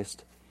could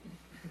taste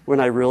when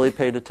I really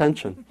paid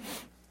attention.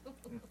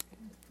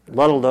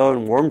 Let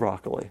alone warm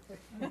broccoli,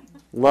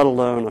 let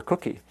alone a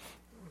cookie,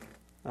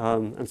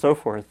 and so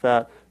forth.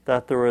 That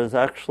there was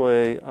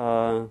actually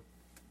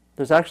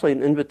there's actually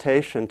an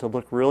invitation to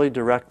look really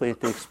directly at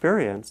the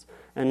experience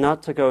and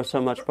not to go so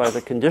much by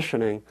the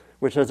conditioning,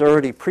 which has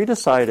already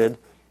pre-decided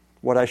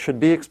what I should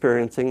be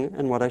experiencing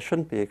and what I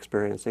shouldn't be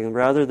experiencing. And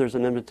rather, there's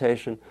an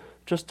invitation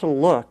just to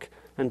look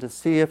and to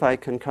see if I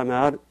can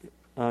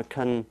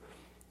can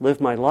live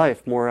my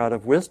life more out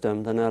of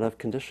wisdom than out of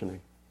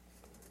conditioning.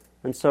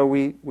 And so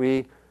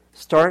we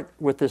start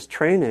with this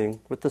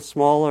training with the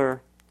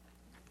smaller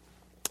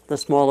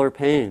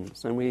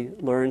pains, and we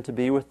learn to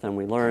be with them.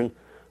 We learn,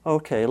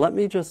 okay, let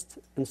me just,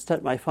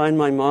 instead, I find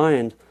my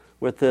mind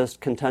with this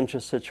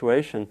contentious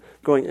situation,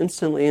 going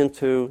instantly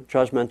into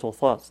judgmental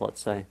thoughts,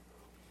 let's say.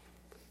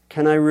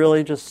 Can I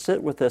really just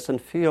sit with this and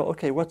feel,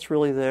 okay, what's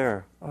really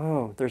there?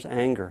 Oh, there's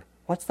anger.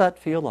 What's that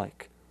feel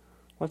like?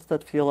 What's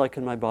that feel like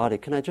in my body?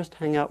 Can I just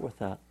hang out with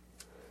that?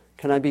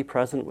 Can I be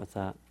present with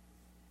that?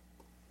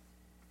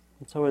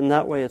 And so in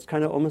that way, it's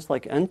kind of almost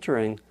like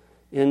entering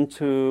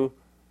into,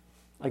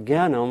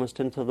 again, almost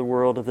into the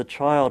world of the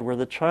child, where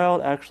the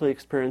child actually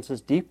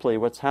experiences deeply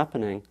what's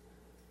happening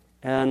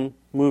and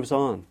moves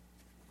on.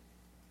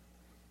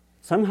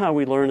 Somehow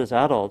we learn as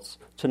adults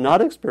to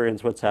not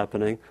experience what's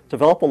happening,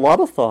 develop a lot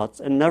of thoughts,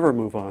 and never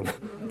move on.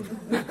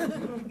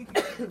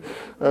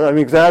 I'm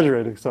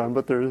exaggerating some,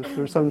 but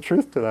there's some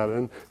truth to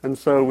that. And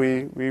so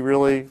we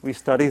really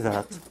study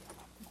that.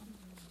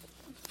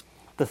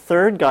 The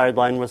third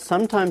guideline was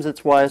sometimes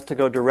it's wise to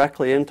go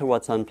directly into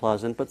what's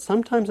unpleasant, but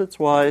sometimes it's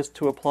wise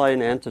to apply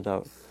an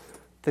antidote.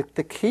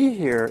 The key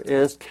here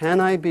is, can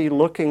I be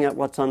looking at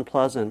what's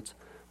unpleasant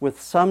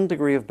with some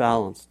degree of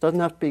balance? It doesn't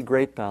have to be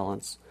great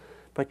balance,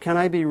 but can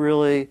I be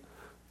really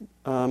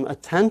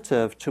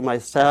attentive to my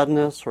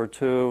sadness or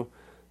to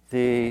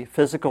the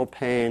physical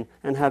pain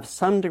and have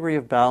some degree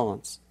of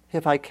balance?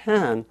 If I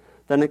can,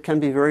 then it can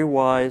be very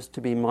wise to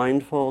be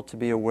mindful, to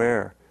be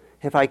aware.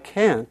 If I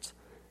can't,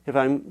 if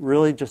I'm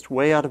really just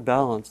way out of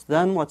balance,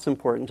 then what's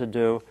important to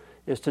do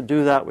is to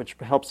do that which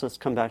helps us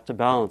come back to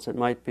balance. It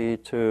might be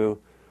to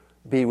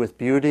be with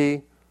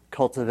beauty,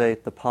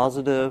 cultivate the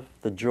positive,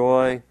 the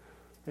joy.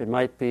 It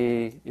might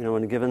be, in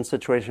a given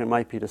situation, it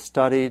might be to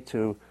study,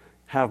 to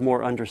have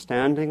more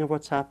understanding of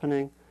what's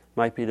happening. It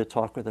might be to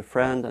talk with a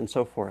friend, and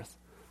so forth.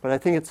 But I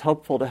think it's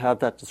helpful to have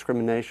that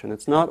discrimination.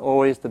 It's not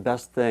always the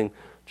best thing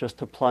just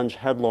to plunge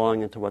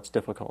headlong into what's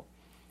difficult.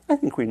 I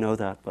think we know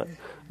that, but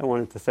I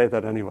wanted to say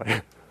that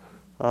anyway.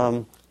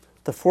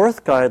 The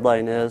fourth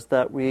guideline is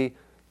that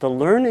the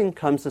learning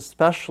comes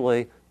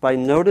especially by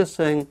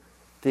noticing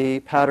the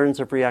patterns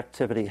of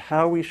reactivity,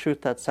 how we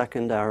shoot that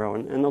second arrow,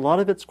 and a lot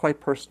of it's quite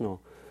personal.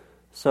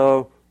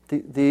 So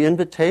the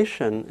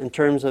invitation in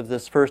terms of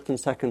this first and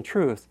second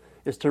truth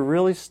is to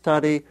really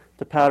study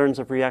the patterns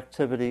of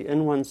reactivity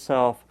in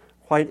oneself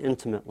quite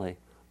intimately,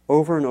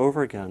 over and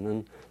over again.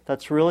 And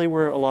that's really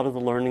where a lot of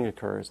the learning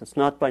occurs. It's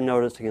not by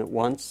noticing it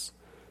once,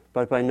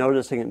 but by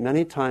noticing it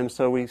many times,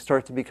 so we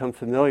start to become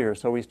familiar.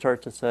 So we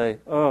start to say,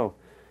 oh,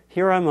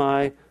 here am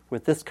I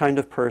with this kind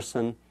of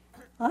person.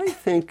 I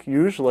think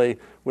usually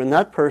when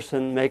that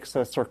person makes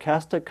a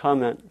sarcastic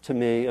comment to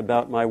me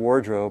about my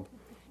wardrobe,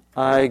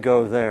 I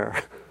go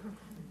there.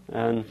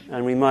 And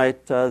we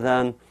might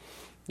then,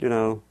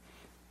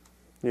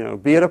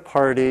 be at a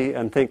party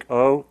and think,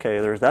 oh, okay,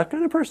 there's that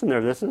kind of person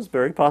there. This is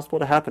very possible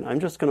to happen. I'm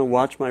just going to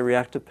watch my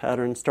reactive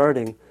pattern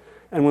starting.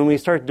 And when we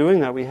start doing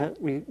that,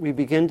 we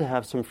begin to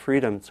have some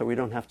freedom, so we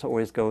don't have to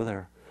always go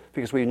there,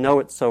 because we know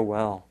it so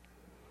well.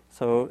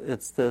 So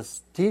it's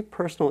this deep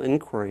personal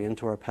inquiry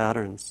into our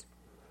patterns.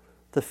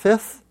 The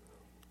fifth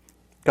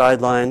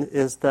guideline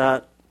is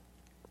that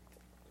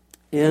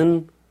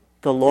in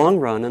the long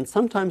run, and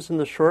sometimes in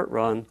the short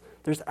run,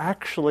 there's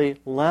actually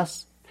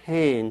less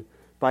pain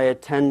by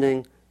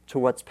attending to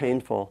what's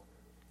painful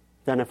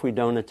than if we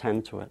don't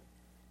attend to it.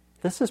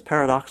 This is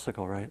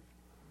paradoxical, right?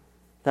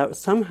 That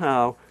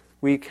somehow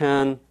we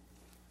can,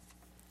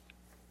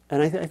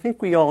 and I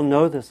think we all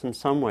know this in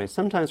some way.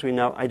 Sometimes we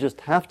know, I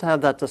just have to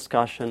have that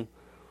discussion.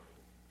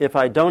 If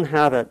I don't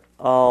have it,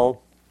 if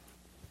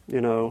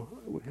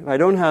I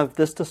don't have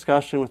this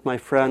discussion with my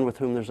friend with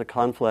whom there's a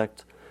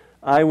conflict,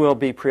 I will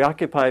be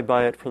preoccupied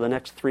by it for the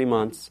next 3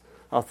 months.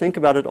 I'll think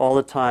about it all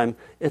the time.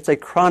 It's a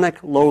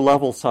chronic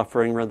low-level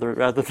suffering rather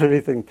than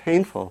anything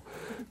painful.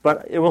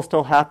 But it will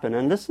still happen.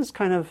 And this is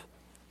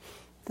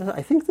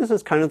I think this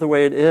is kind of the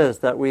way it is,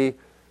 that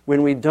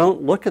when we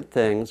don't look at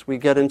things, we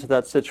get into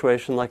that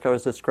situation like I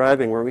was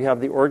describing, where we have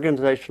the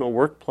organizational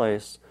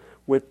workplace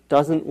which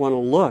doesn't want to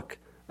look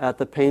at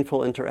the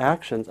painful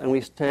interactions, and we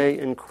stay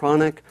in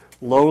chronic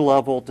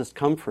low-level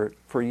discomfort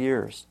for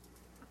years.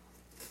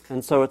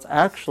 And so it's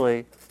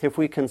actually, if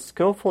we can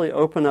skillfully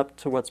open up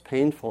to what's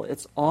painful,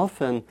 it's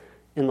often,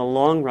 in the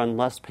long run,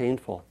 less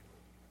painful.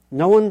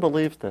 No one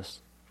believes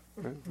this,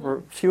 right?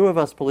 Or few of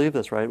us believe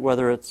this, right?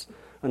 Whether it's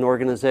an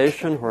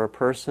organization or a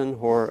person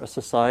or a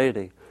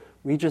society.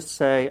 We just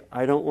say,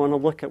 I don't want to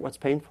look at what's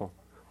painful.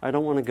 I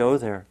don't want to go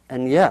there.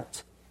 And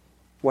yet,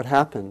 what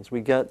happens?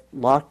 We get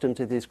locked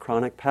into these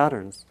chronic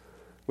patterns,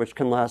 which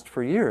can last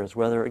for years,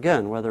 whether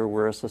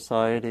we're a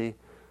society,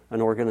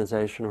 an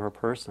organization, or a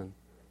person.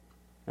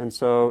 And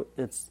so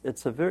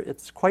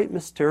it's quite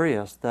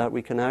mysterious that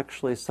we can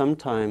actually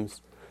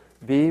sometimes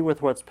be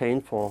with what's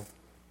painful,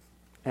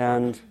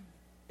 and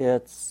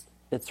it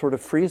sort of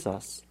frees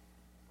us.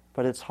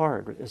 But it's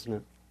hard, isn't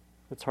it?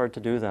 It's hard to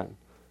do that.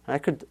 I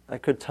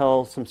could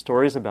tell some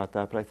stories about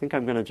that, but I think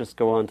I'm going to just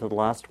go on to the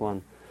last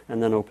one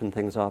and then open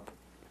things up.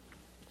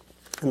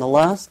 And the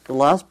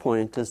last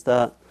point is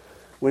that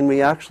when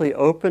we actually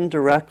open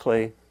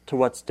directly to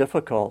what's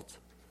difficult,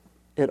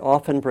 it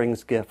often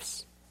brings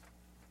gifts.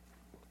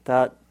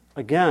 That,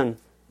 again,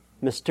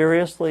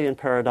 mysteriously and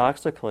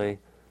paradoxically,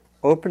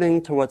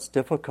 opening to what's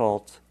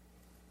difficult,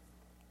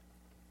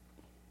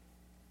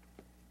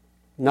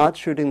 not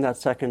shooting that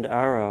second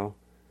arrow,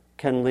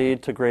 can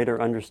lead to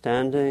greater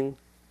understanding,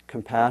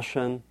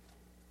 compassion,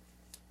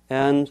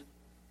 and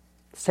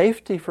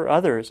safety for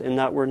others, in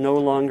that we're no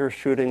longer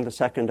shooting the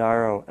second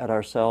arrow at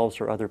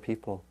ourselves or other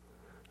people.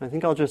 I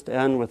think I'll just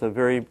end with a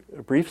very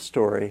brief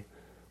story,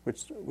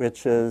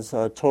 which is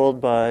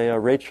told by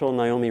Rachel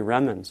Naomi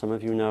Remen. Some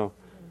of you know,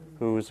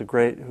 who's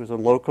a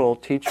local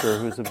teacher,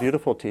 who's a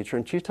beautiful teacher,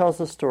 and she tells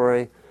the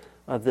story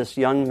of this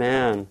young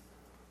man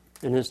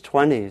in his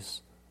 20s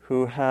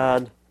who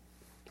had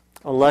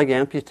a leg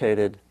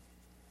amputated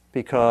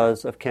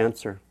because of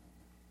cancer.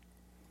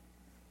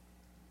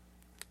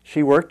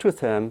 She worked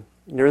with him.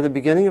 Near the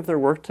beginning of their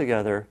work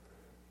together,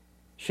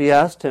 she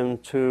asked him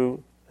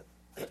to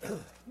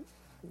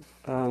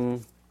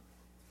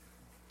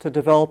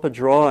develop a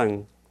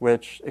drawing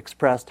which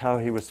expressed how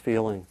he was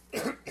feeling.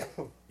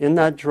 In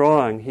that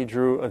drawing, he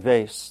drew a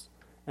vase,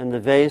 and the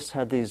vase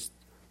had these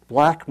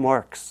black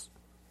marks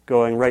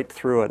going right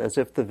through it, as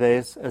if the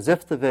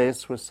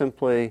vase was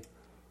simply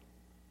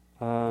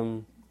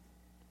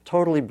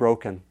totally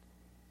broken,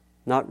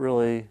 not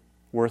really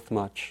worth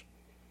much.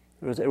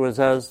 It was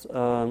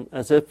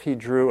as if he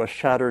drew a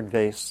shattered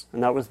vase,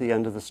 and that was the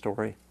end of the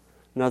story.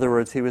 In other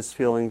words, he was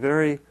feeling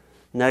very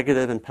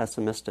negative and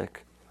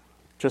pessimistic,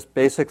 just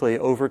basically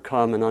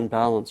overcome and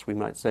unbalanced, we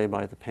might say,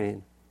 by the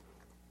pain,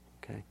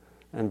 okay,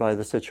 and by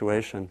the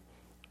situation.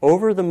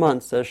 Over the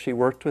months, as she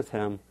worked with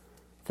him,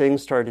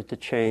 things started to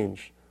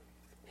change.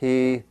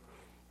 He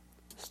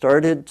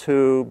started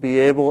to be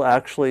able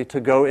actually to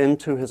go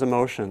into his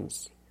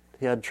emotions.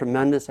 He had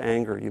tremendous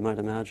anger, you might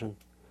imagine.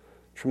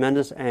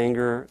 Tremendous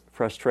anger,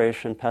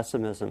 frustration,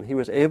 pessimism. He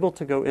was able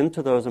to go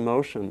into those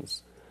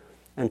emotions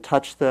and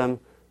touch them,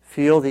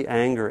 feel the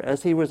anger.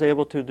 As he was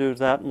able to do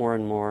that more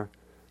and more,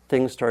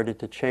 things started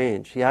to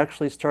change. He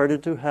actually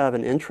started to have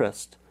an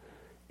interest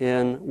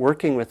in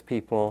working with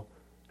people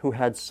who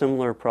had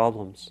similar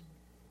problems.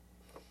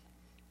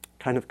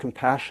 Kind of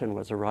compassion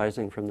was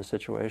arising from the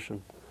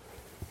situation.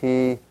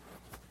 In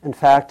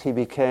fact, he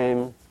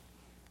became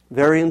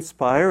very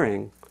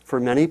inspiring for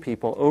many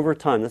people over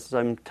time.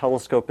 I'm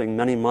telescoping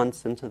many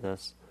months into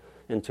this,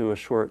 into a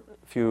short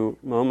few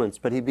moments,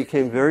 but he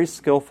became very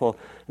skillful,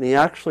 and he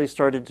actually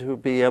started to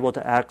be able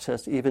to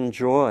access even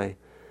joy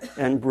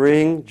and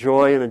bring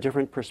joy in a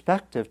different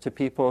perspective to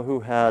people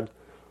who had,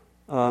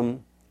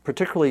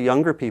 particularly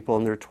younger people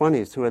in their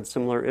 20s who had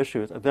similar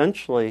issues.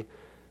 Eventually,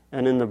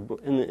 and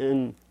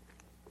in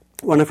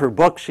one of her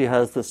books, she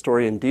has the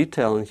story in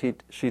detail, and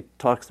she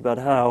talks about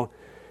how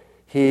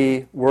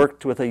he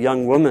worked with a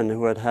young woman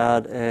who had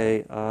had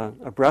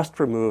a breast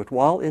removed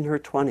while in her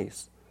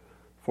 20s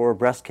for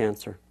breast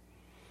cancer.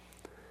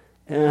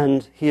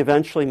 And he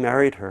eventually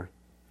married her.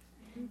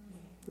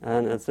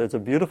 And it's a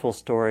beautiful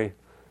story.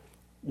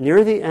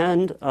 Near the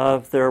end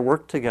of their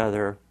work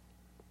together,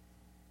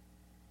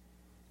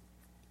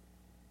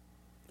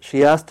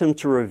 she asked him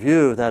to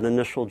review that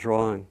initial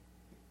drawing.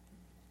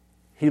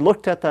 He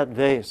looked at that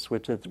vase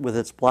with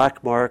its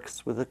black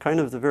marks, with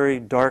the very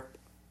dark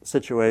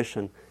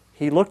situation.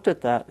 He looked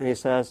at that and he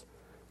says,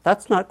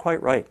 "That's not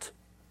quite right."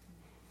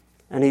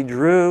 And he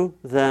drew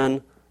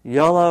then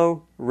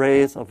yellow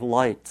rays of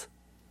light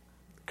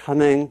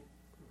coming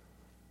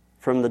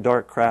from the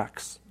dark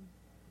cracks.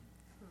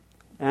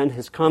 And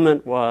his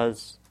comment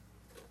was,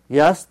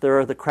 yes, there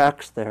are the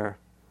cracks there,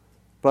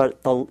 but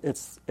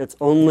it's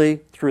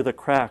only through the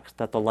cracks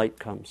that the light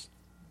comes.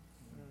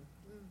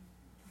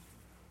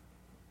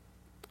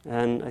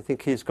 And I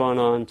think he's gone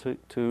on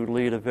to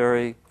lead a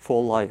very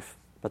full life.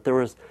 But there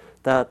was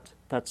that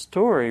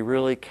story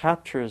really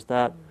captures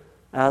that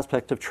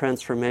aspect of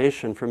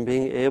transformation, from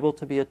being able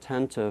to be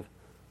attentive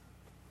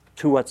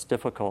to what's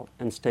difficult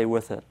and stay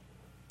with it.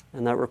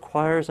 And that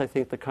requires, I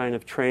think, the kind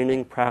of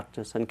training,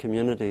 practice, and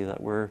community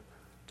that we're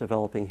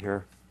developing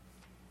here.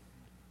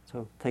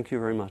 So thank you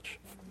very much.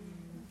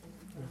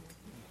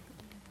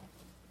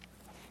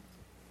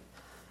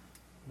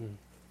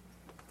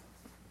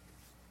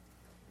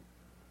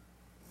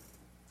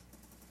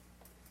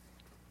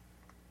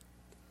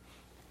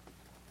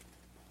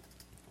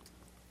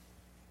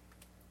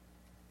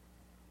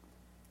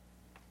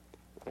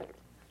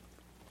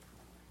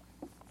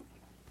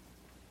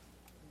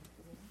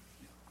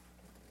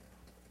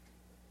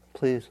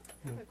 Please.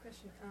 I have a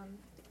question.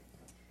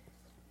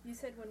 You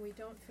said when we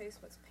don't face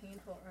what's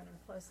painful or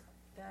unpleasant,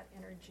 that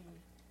energy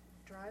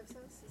drives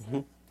us? Is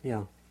that?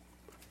 Yeah,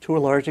 to a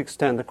large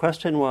extent. The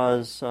question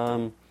was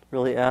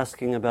really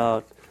asking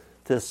about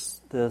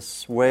this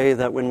way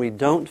that when we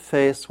don't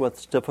face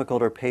what's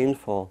difficult or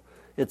painful,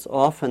 it's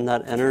often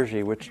that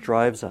energy which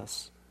drives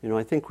us.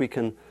 I think we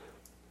can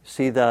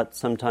see that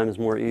sometimes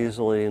more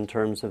easily in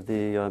terms of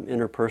the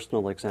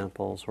interpersonal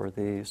examples or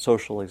the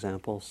social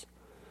examples.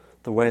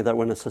 The way that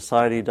when a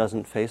society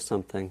doesn't face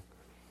something,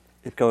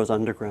 it goes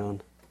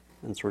underground,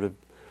 and sort of,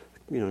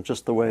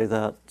 just the way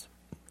that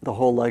the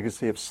whole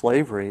legacy of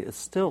slavery is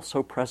still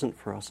so present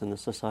for us in the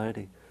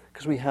society,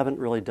 because we haven't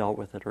really dealt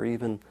with it. Or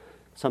even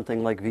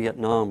something like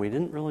Vietnam, we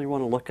didn't really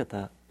want to look at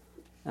that.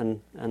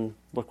 and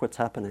look what's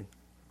happening,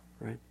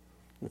 right?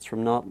 It's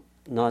from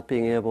not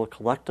being able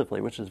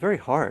collectively, which is very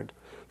hard.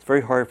 It's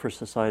very hard for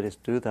societies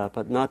to do that,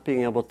 but not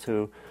being able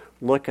to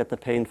look at the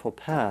painful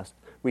past,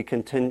 we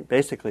continue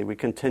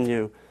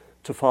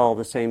to follow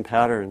the same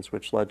patterns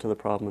which led to the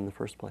problem in the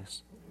first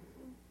place.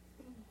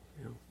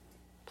 Yeah.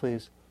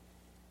 Please.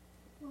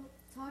 Well,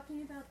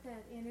 talking about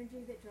that energy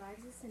that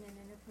drives us in an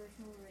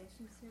interpersonal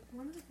relationship,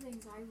 one of the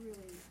things I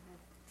really have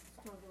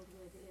struggled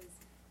with is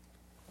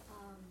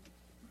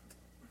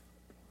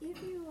if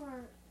you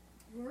are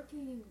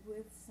working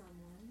with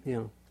someone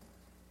Yeah.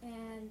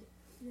 and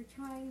you're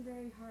trying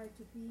very hard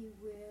to be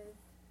with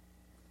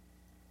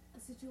a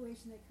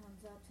situation that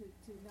comes up,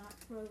 to not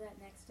throw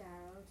that next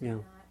arrow, to Yeah.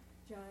 not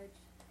judge,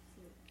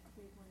 it's a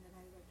big one that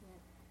I look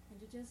at, and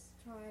to just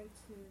try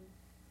to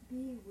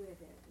be with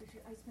it, which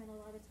I spent a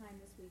lot of time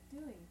this week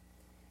doing.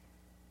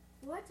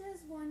 What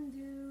does one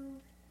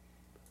do?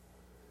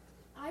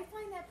 I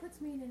find that puts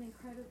me in an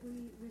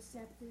incredibly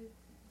receptive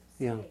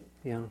Yeah. state.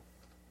 Yeah.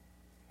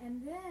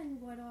 And then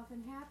what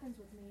often happens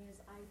with me is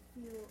I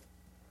feel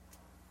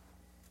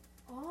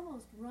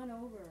almost run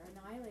over,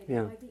 annihilated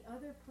Yeah. by the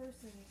other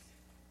person's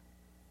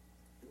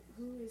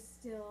who is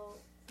still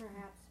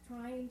perhaps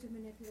trying to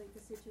manipulate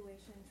the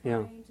situation, Yeah.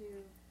 trying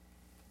to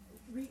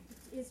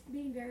is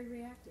being very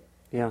reactive.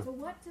 Yeah. So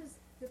what does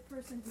the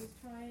person who's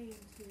trying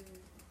to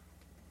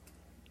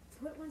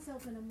put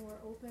oneself in a more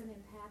open,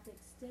 empathic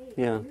state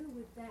Yeah. do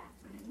with that?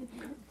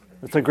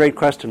 That's a great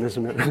question,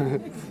 isn't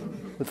it?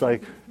 It's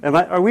like,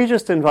 are we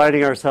just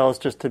inviting ourselves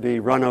just to be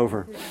run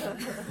over?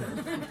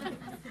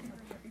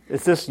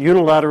 Is this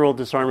unilateral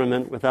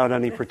disarmament without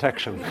any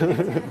protection?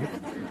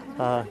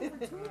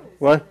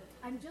 What?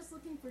 I'm just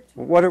looking for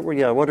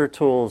tools. What are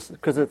tools?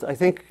 Because I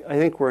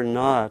think we're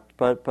not.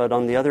 But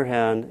on the other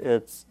hand,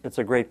 it's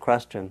a great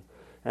question.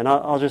 And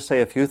I'll just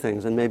say a few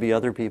things, and maybe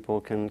other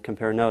people can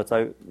compare notes.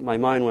 My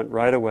mind went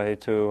right away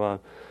to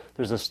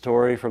there's a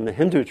story from the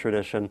Hindu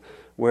tradition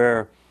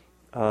where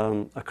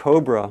a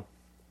cobra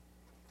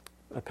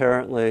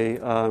apparently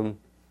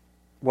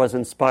was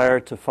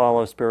inspired to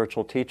follow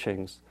spiritual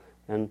teachings,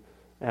 and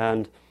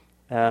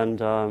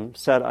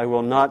said, "I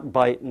will not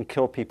bite and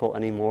kill people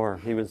anymore."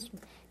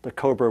 The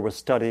cobra was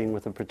studying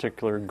with a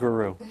particular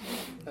guru,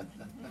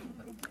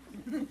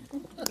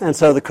 and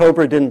so the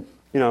cobra didn't,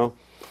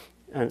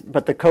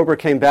 but the cobra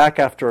came back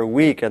after a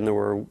week, and there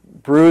were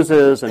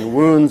bruises and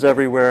wounds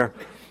everywhere,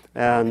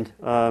 and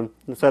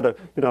said,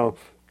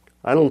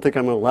 "I don't think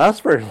I'm going to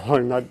last very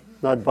long,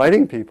 not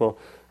biting people.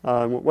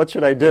 What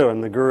should I do?"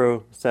 And the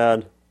guru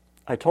said,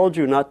 "I told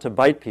you not to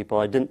bite people.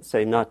 I didn't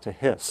say not to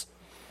hiss."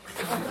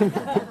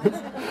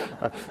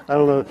 I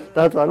don't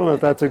know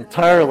if that's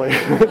entirely.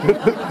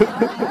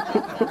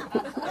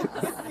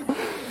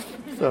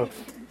 so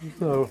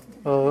I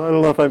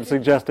don't know if I'm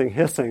suggesting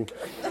hissing,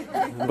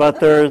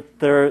 but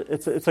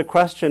it's a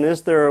question: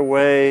 is there a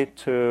way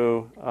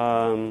to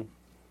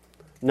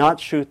not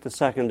shoot the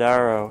second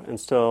arrow and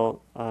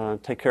still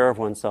take care of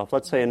oneself?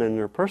 Let's say in an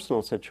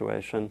interpersonal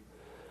situation,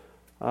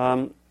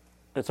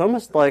 it's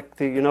almost like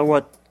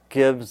what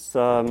gives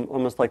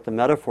almost like the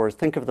metaphors.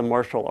 Think of the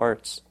martial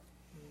arts.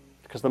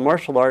 Because the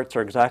martial arts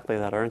are exactly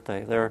that, aren't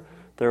they? They're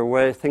a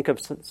way. Think of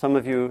some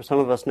of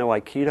us know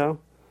Aikido.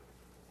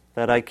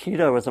 That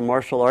Aikido is a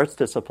martial arts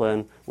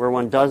discipline where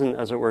one doesn't,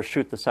 as it were,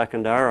 shoot the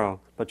second arrow,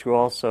 but you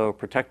also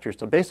protect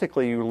yourself.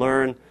 Basically, you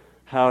learn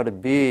how to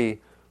be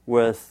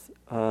with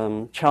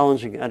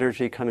challenging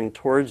energy coming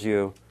towards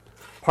you,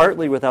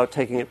 partly without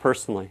taking it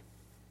personally.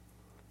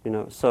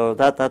 So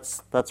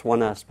that's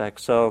one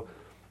aspect. So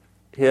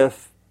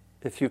if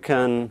you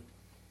can.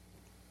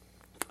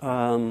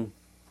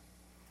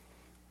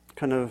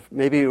 Kind of,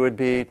 maybe it would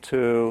be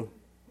to,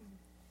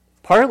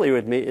 partly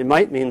it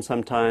might mean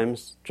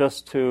sometimes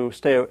just to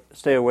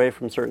stay away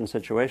from certain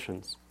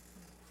situations.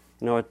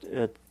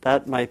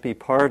 That might be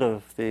part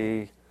of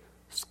the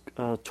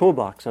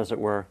toolbox, as it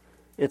were.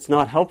 It's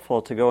not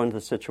helpful to go into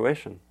the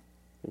situation.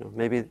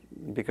 Maybe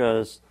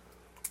because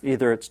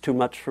either it's too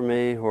much for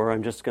me, or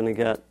I'm just going to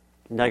get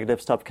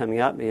negative stuff coming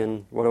at me,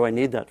 and what do I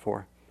need that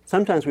for?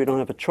 Sometimes we don't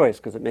have a choice,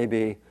 because it may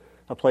be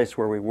a place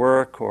where we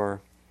work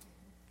or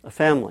a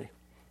family.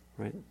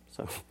 Right.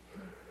 So,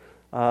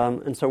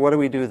 and so, what do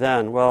we do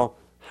then? Well,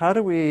 how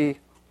do we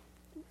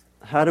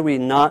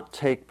not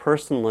take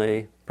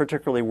personally,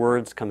 particularly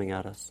words coming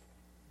at us?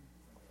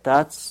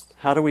 Is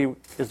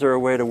there a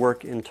way to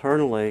work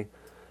internally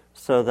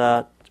so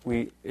that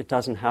it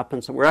doesn't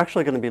happen? So we're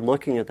actually going to be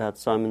looking at that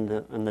some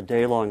in the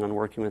day long on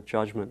working with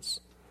judgments,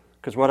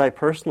 because what I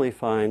personally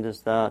find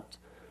is that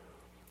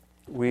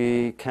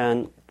the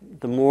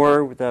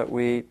more that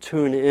we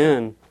tune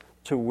in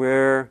to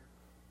where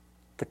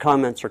the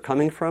comments are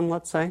coming from,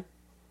 let's say,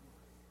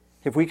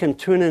 if we can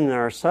tune in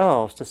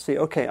ourselves to see,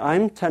 okay,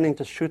 I'm tending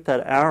to shoot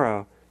that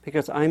arrow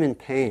because I'm in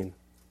pain.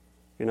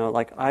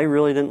 Like I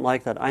really didn't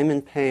like that. I'm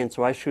in pain,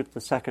 so I shoot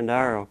the second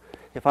arrow.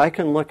 If I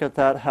can look at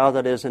that, how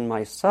that is in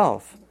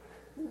myself,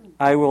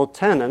 I will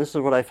tend, and this is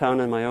what I found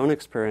in my own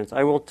experience,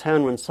 I will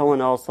tend when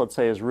someone else, let's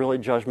say, is really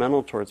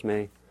judgmental towards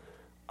me,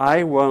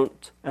 I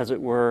won't, as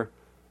it were,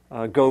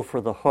 go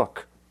for the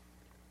hook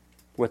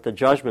with the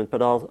judgment,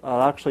 but I'll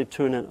actually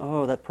tune in,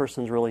 oh, that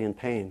person's really in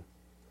pain.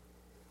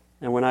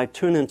 And when I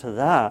tune into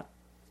that,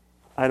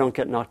 I don't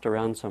get knocked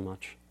around so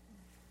much.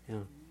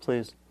 Yeah,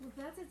 please. Well,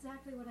 that's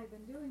exactly what I've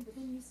been doing, but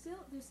then there's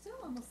still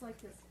almost like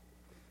this,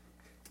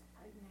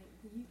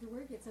 the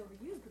word gets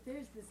overused, but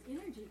there's this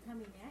energy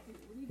coming at you.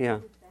 What do you do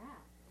with that?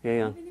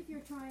 Yeah. Even if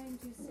you're trying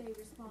to, say,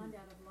 respond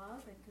out of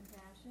love and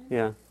compassion.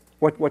 Yeah.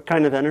 What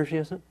kind of energy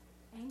is it?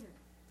 Anger.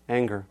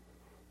 Anger.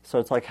 So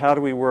it's like, how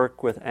do we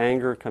work with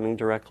anger coming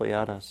directly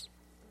at us?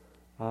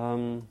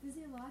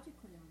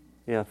 Physiologically.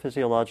 Yeah,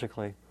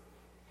 physiologically.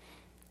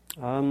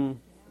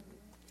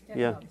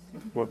 Yeah.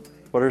 What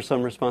are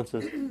some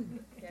responses?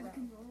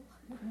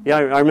 Yeah,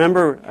 I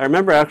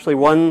remember actually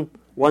one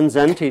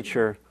Zen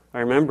teacher. I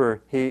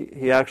remember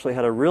he actually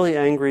had a really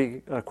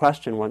angry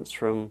question once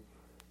from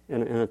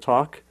in a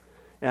talk,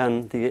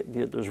 and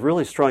there's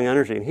really strong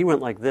energy, and he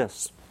went like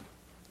this.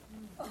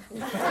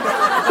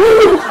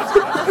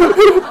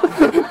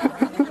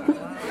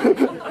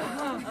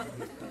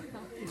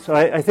 So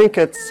I think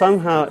it's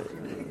somehow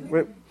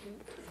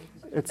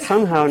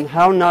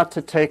how not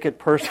to take it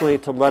personally,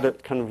 to let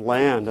it kind of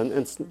land, and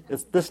it's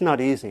this not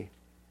easy,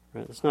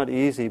 right? It's not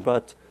easy.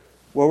 But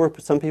what were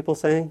some people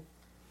saying?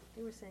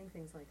 They were saying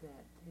things like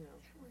that,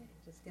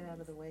 just get out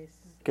of the way.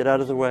 Get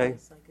out of the way.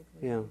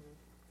 Yeah.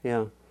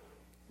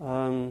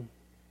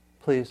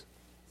 Please.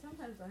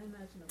 Sometimes I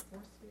imagine a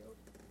force field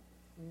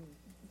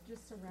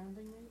just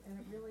surrounding me, and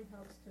it really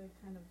helps to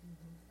kind of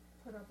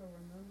put up or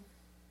remove.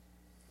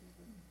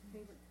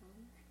 Favorite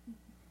color?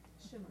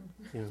 Shimmer.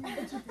 Yeah.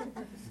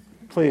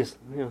 Please.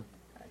 Yeah.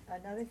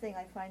 Another thing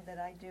I find that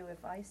I do,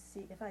 if I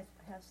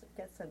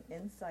get some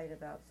insight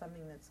about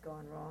something that's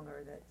gone wrong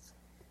or that's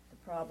the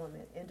problem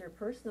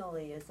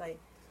interpersonally, is I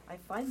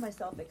find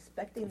myself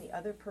expecting the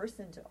other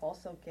person to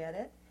also get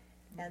it,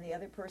 and the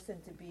other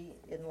person to be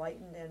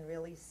enlightened and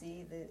really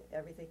see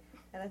everything.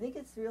 And I think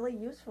it's really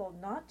useful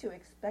not to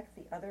expect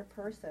the other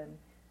person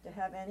to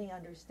have any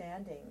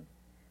understanding,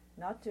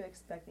 not to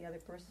expect the other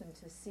person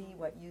to see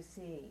what you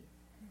see,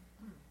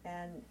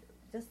 and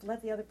just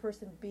let the other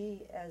person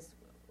be as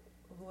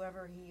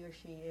whoever he or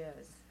she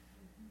is.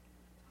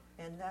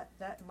 And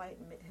that might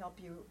help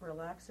you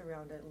relax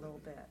around it a little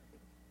bit.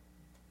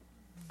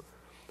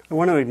 I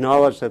want to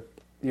acknowledge that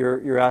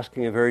you're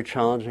asking a very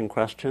challenging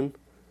question,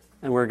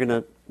 and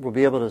we'll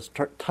be able to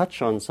start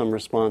touch on some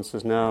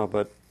responses now,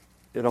 but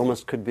it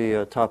almost could be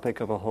a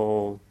topic of a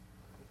whole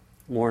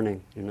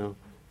morning,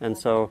 And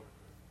so,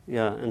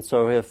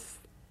 if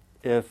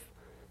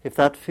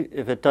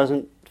it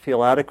doesn't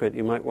feel adequate,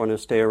 you might want to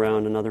stay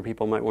around, and other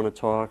people might want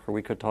to talk, or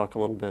we could talk a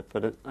little bit.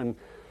 But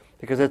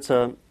because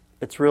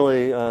it's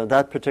really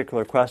that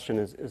particular question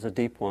is a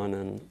deep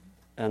one,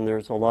 and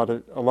there's a lot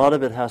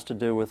of it has to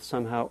do with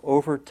somehow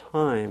over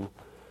time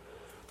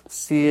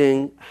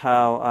seeing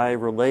how I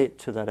relate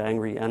to that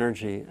angry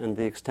energy and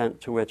the extent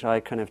to which I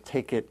kind of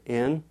take it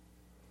in.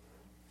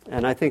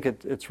 And I think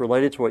it's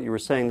related to what you were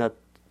saying,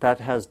 that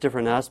has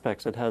different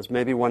aspects. It has,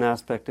 maybe one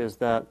aspect is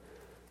that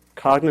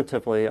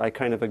cognitively I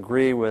kind of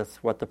agree with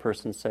what the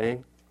person's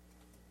saying,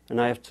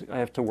 and I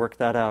have to work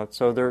that out.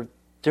 So there are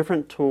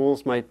different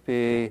tools, might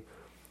be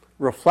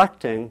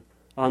reflecting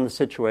on the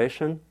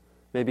situation,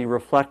 maybe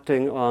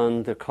reflecting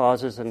on the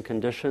causes and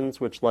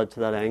conditions which led to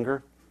that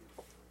anger.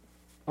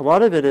 A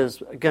lot of it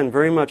is, again,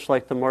 very much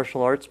like the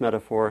martial arts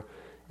metaphor,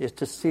 is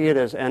to see it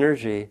as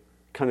energy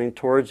coming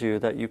towards you,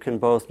 that you can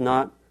both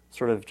not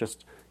sort of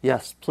just,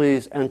 yes,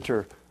 please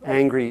enter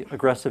angry,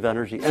 aggressive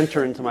energy,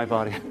 enter into my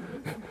body.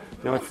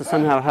 It's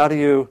somehow, how do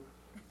you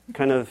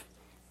kind of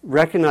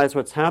recognize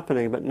what's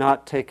happening but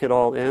not take it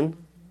all in?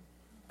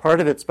 Part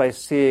of it's by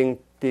seeing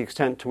the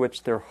extent to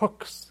which there are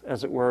hooks,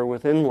 as it were,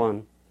 within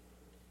one,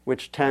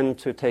 which tend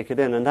to take it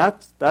in. And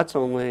that's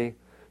only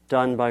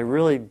done by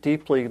really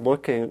deeply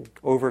looking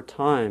over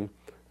time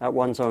at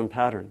one's own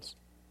patterns.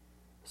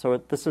 So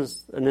this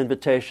is an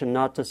invitation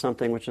not to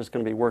something which is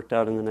going to be worked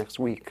out in the next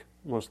week,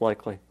 most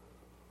likely.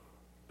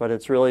 But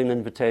it's really an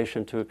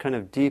invitation to a kind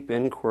of deep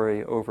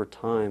inquiry over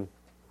time,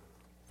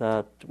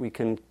 that we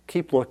can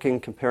keep looking,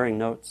 comparing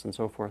notes, and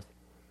so forth.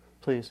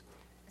 Please.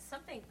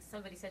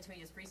 Somebody said to me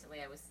just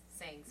recently, I was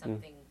saying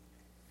something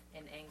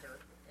in anger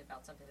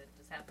about something that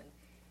just happened,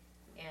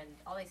 and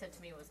all they said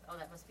to me was, "Oh,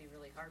 that must be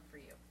really hard for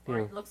you," or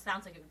 "It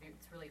sounds like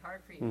it's really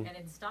hard for you," and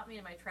it stopped me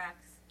in my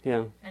tracks.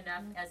 Yeah.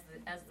 Enough as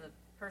the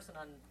person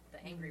on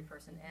the angry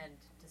person end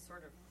to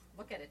sort of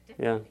look at it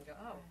differently and go,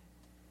 "Oh,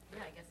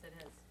 yeah, I guess it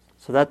is."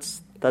 So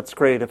that's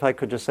great. If I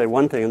could just say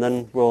one thing, and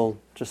then we'll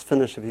just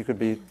finish. If you could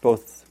be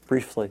both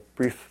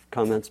brief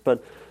comments,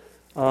 but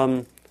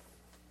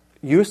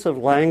use of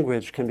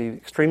language can be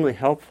extremely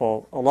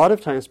helpful. A lot of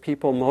times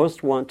people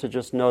most want to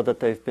just know that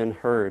they've been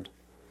heard.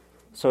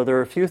 So there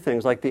are a few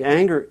things, like the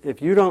anger.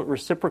 If you don't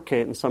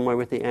reciprocate in some way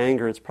with the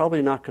anger, it's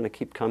probably not going to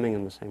keep coming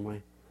in the same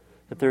way.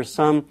 If there's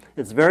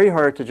it's very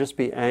hard to just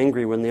be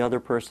angry when the other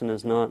person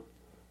is not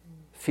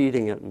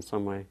feeding it in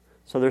some way.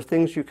 So there are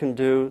things you can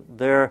do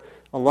there.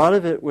 A lot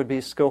of it would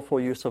be skillful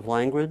use of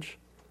language.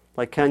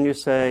 Like, can you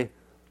say,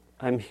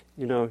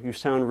 you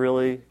sound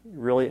really,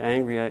 really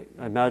angry. I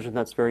imagine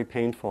that's very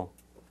painful.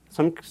 It's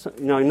not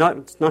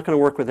going to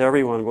work with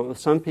everyone, but with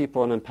some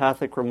people, an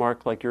empathic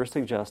remark like you're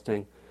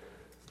suggesting,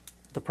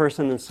 the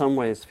person in some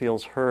ways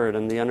feels heard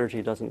and the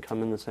energy doesn't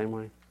come in the same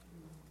way.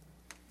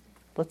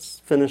 Let's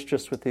finish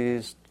just with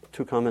these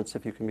 2 comments,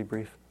 if you can be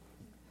brief.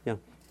 Yeah.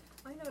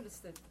 I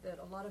noticed that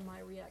a lot of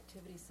my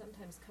reactivity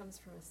sometimes comes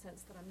from a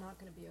sense that I'm not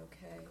going to be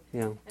okay.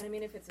 Yeah. And I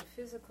mean, if it's a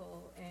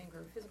physical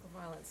anger, physical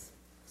violence,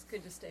 it's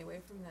good to stay away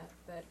from that.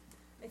 But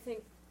I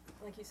think,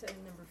 like you said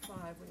in number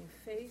 5, when you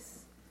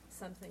face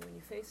something that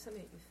you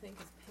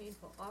think is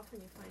painful, often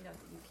you find out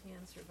that you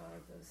can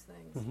survive those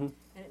things. Mm-hmm.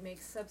 And it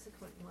makes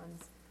subsequent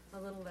ones a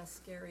little less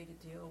scary to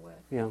deal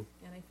with. Yeah.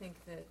 And I think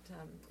that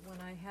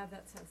when I have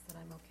that sense that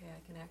I'm okay,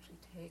 I can actually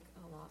take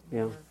a lot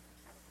Yeah. more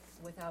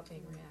without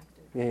being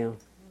reactive. Yeah.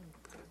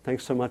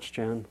 Thanks so much,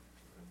 Jan.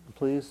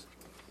 Please.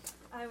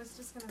 I was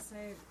just going to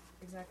say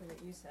exactly what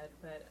you said,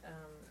 but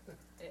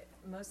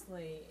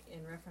mostly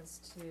in reference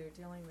to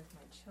dealing with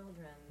my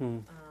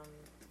children,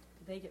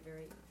 they get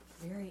very,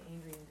 very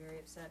angry and very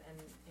upset,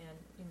 and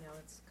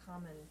it's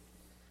common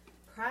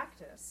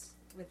practice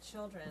with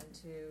children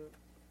to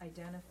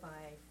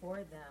identify for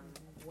them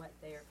what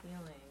they are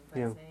feeling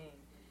by saying,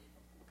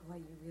 "Boy,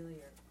 you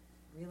really are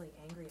really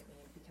angry at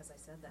me because I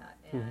said that,"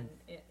 and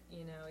it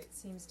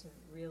seems to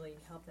really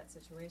help that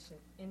situation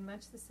in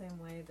much the same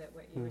way that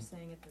what you were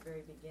saying at the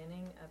very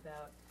beginning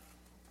about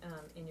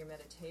in your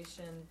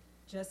meditation,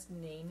 just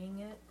naming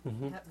it,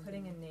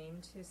 putting a name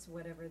to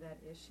whatever that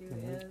issue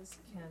is,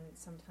 can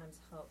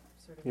sometimes help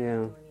sort of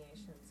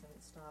delineations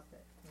and stop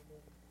it.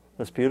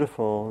 That's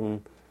beautiful,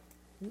 and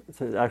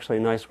it's actually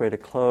a nice way to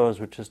close,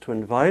 which is to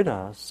invite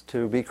us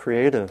to be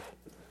creative.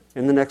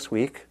 In the next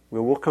week, we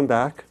will come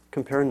back,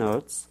 compare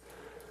notes.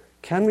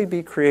 Can we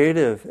be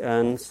creative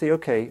and see,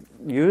 okay,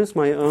 use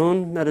my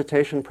own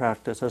meditation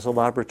practice as a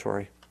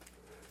laboratory?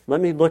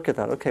 Let me look at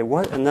that. Okay,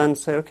 what? And then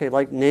say, okay,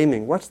 like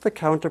naming. What's the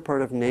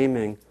counterpart of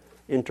naming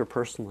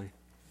interpersonally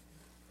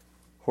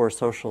or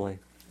socially?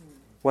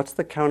 What's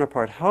the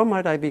counterpart? How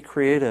might I be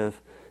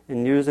creative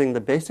in using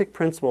the basic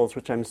principles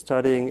which I'm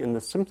studying in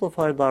the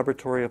simplified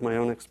laboratory of my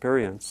own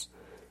experience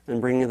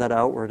and bringing that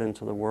outward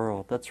into the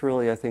world? That's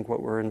really, I think,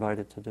 what we're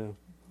invited to do.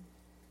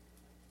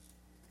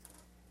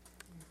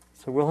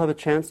 So we'll have a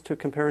chance to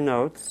compare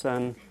notes,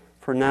 and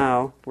for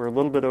now, we're a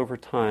little bit over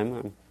time,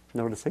 I'm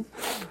noticing.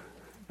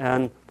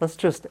 And let's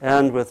just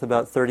end with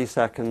about 30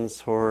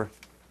 seconds or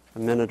a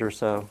minute or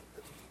so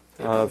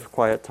of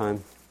quiet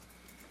time.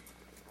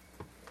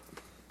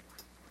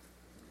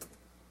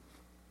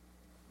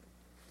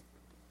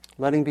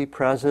 Letting be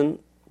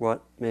present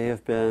what may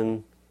have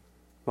been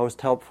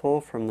most helpful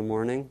from the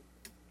morning.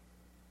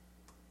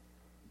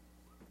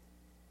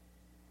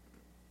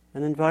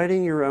 And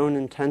inviting your own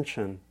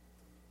intention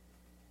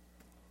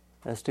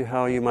as to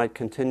how you might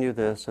continue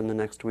this in the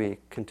next week.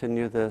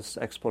 Continue this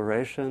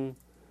exploration,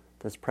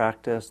 this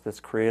practice, this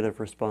creative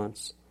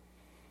response.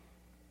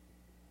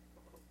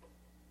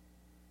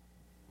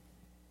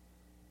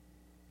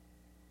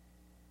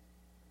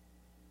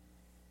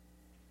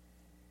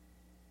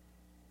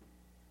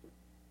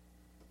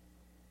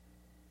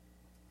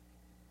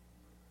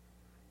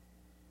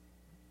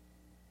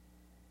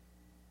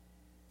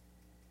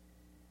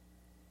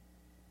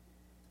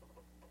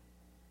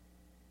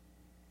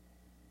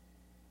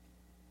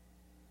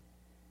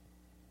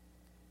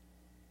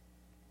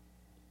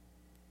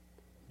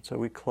 So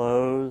we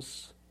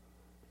close,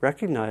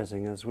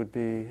 recognizing, as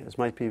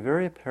might be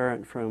very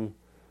apparent from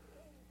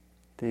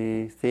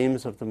the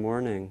themes of the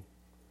morning,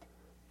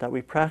 that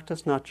we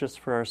practice not just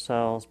for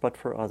ourselves, but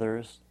for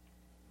others.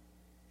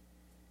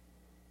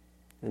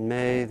 And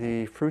may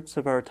the fruits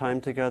of our time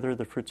together,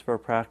 the fruits of our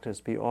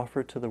practice, be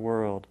offered to the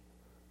world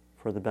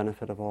for the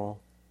benefit of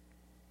all.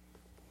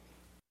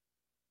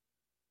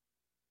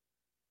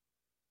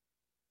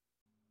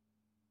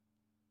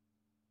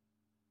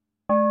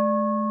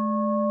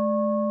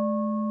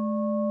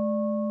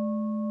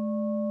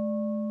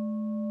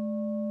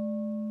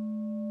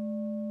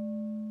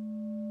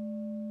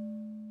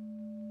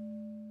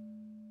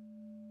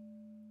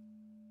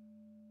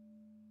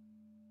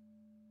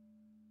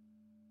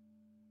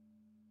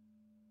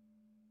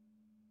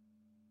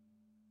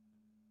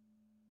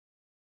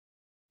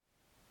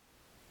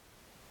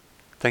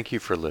 Thank you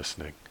for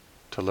listening.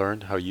 To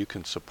learn how you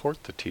can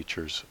support the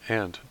teachers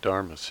and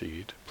Dharma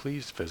Seed,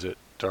 please visit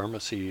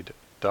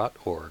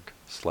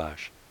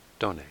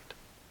dharmaseed.org/donate.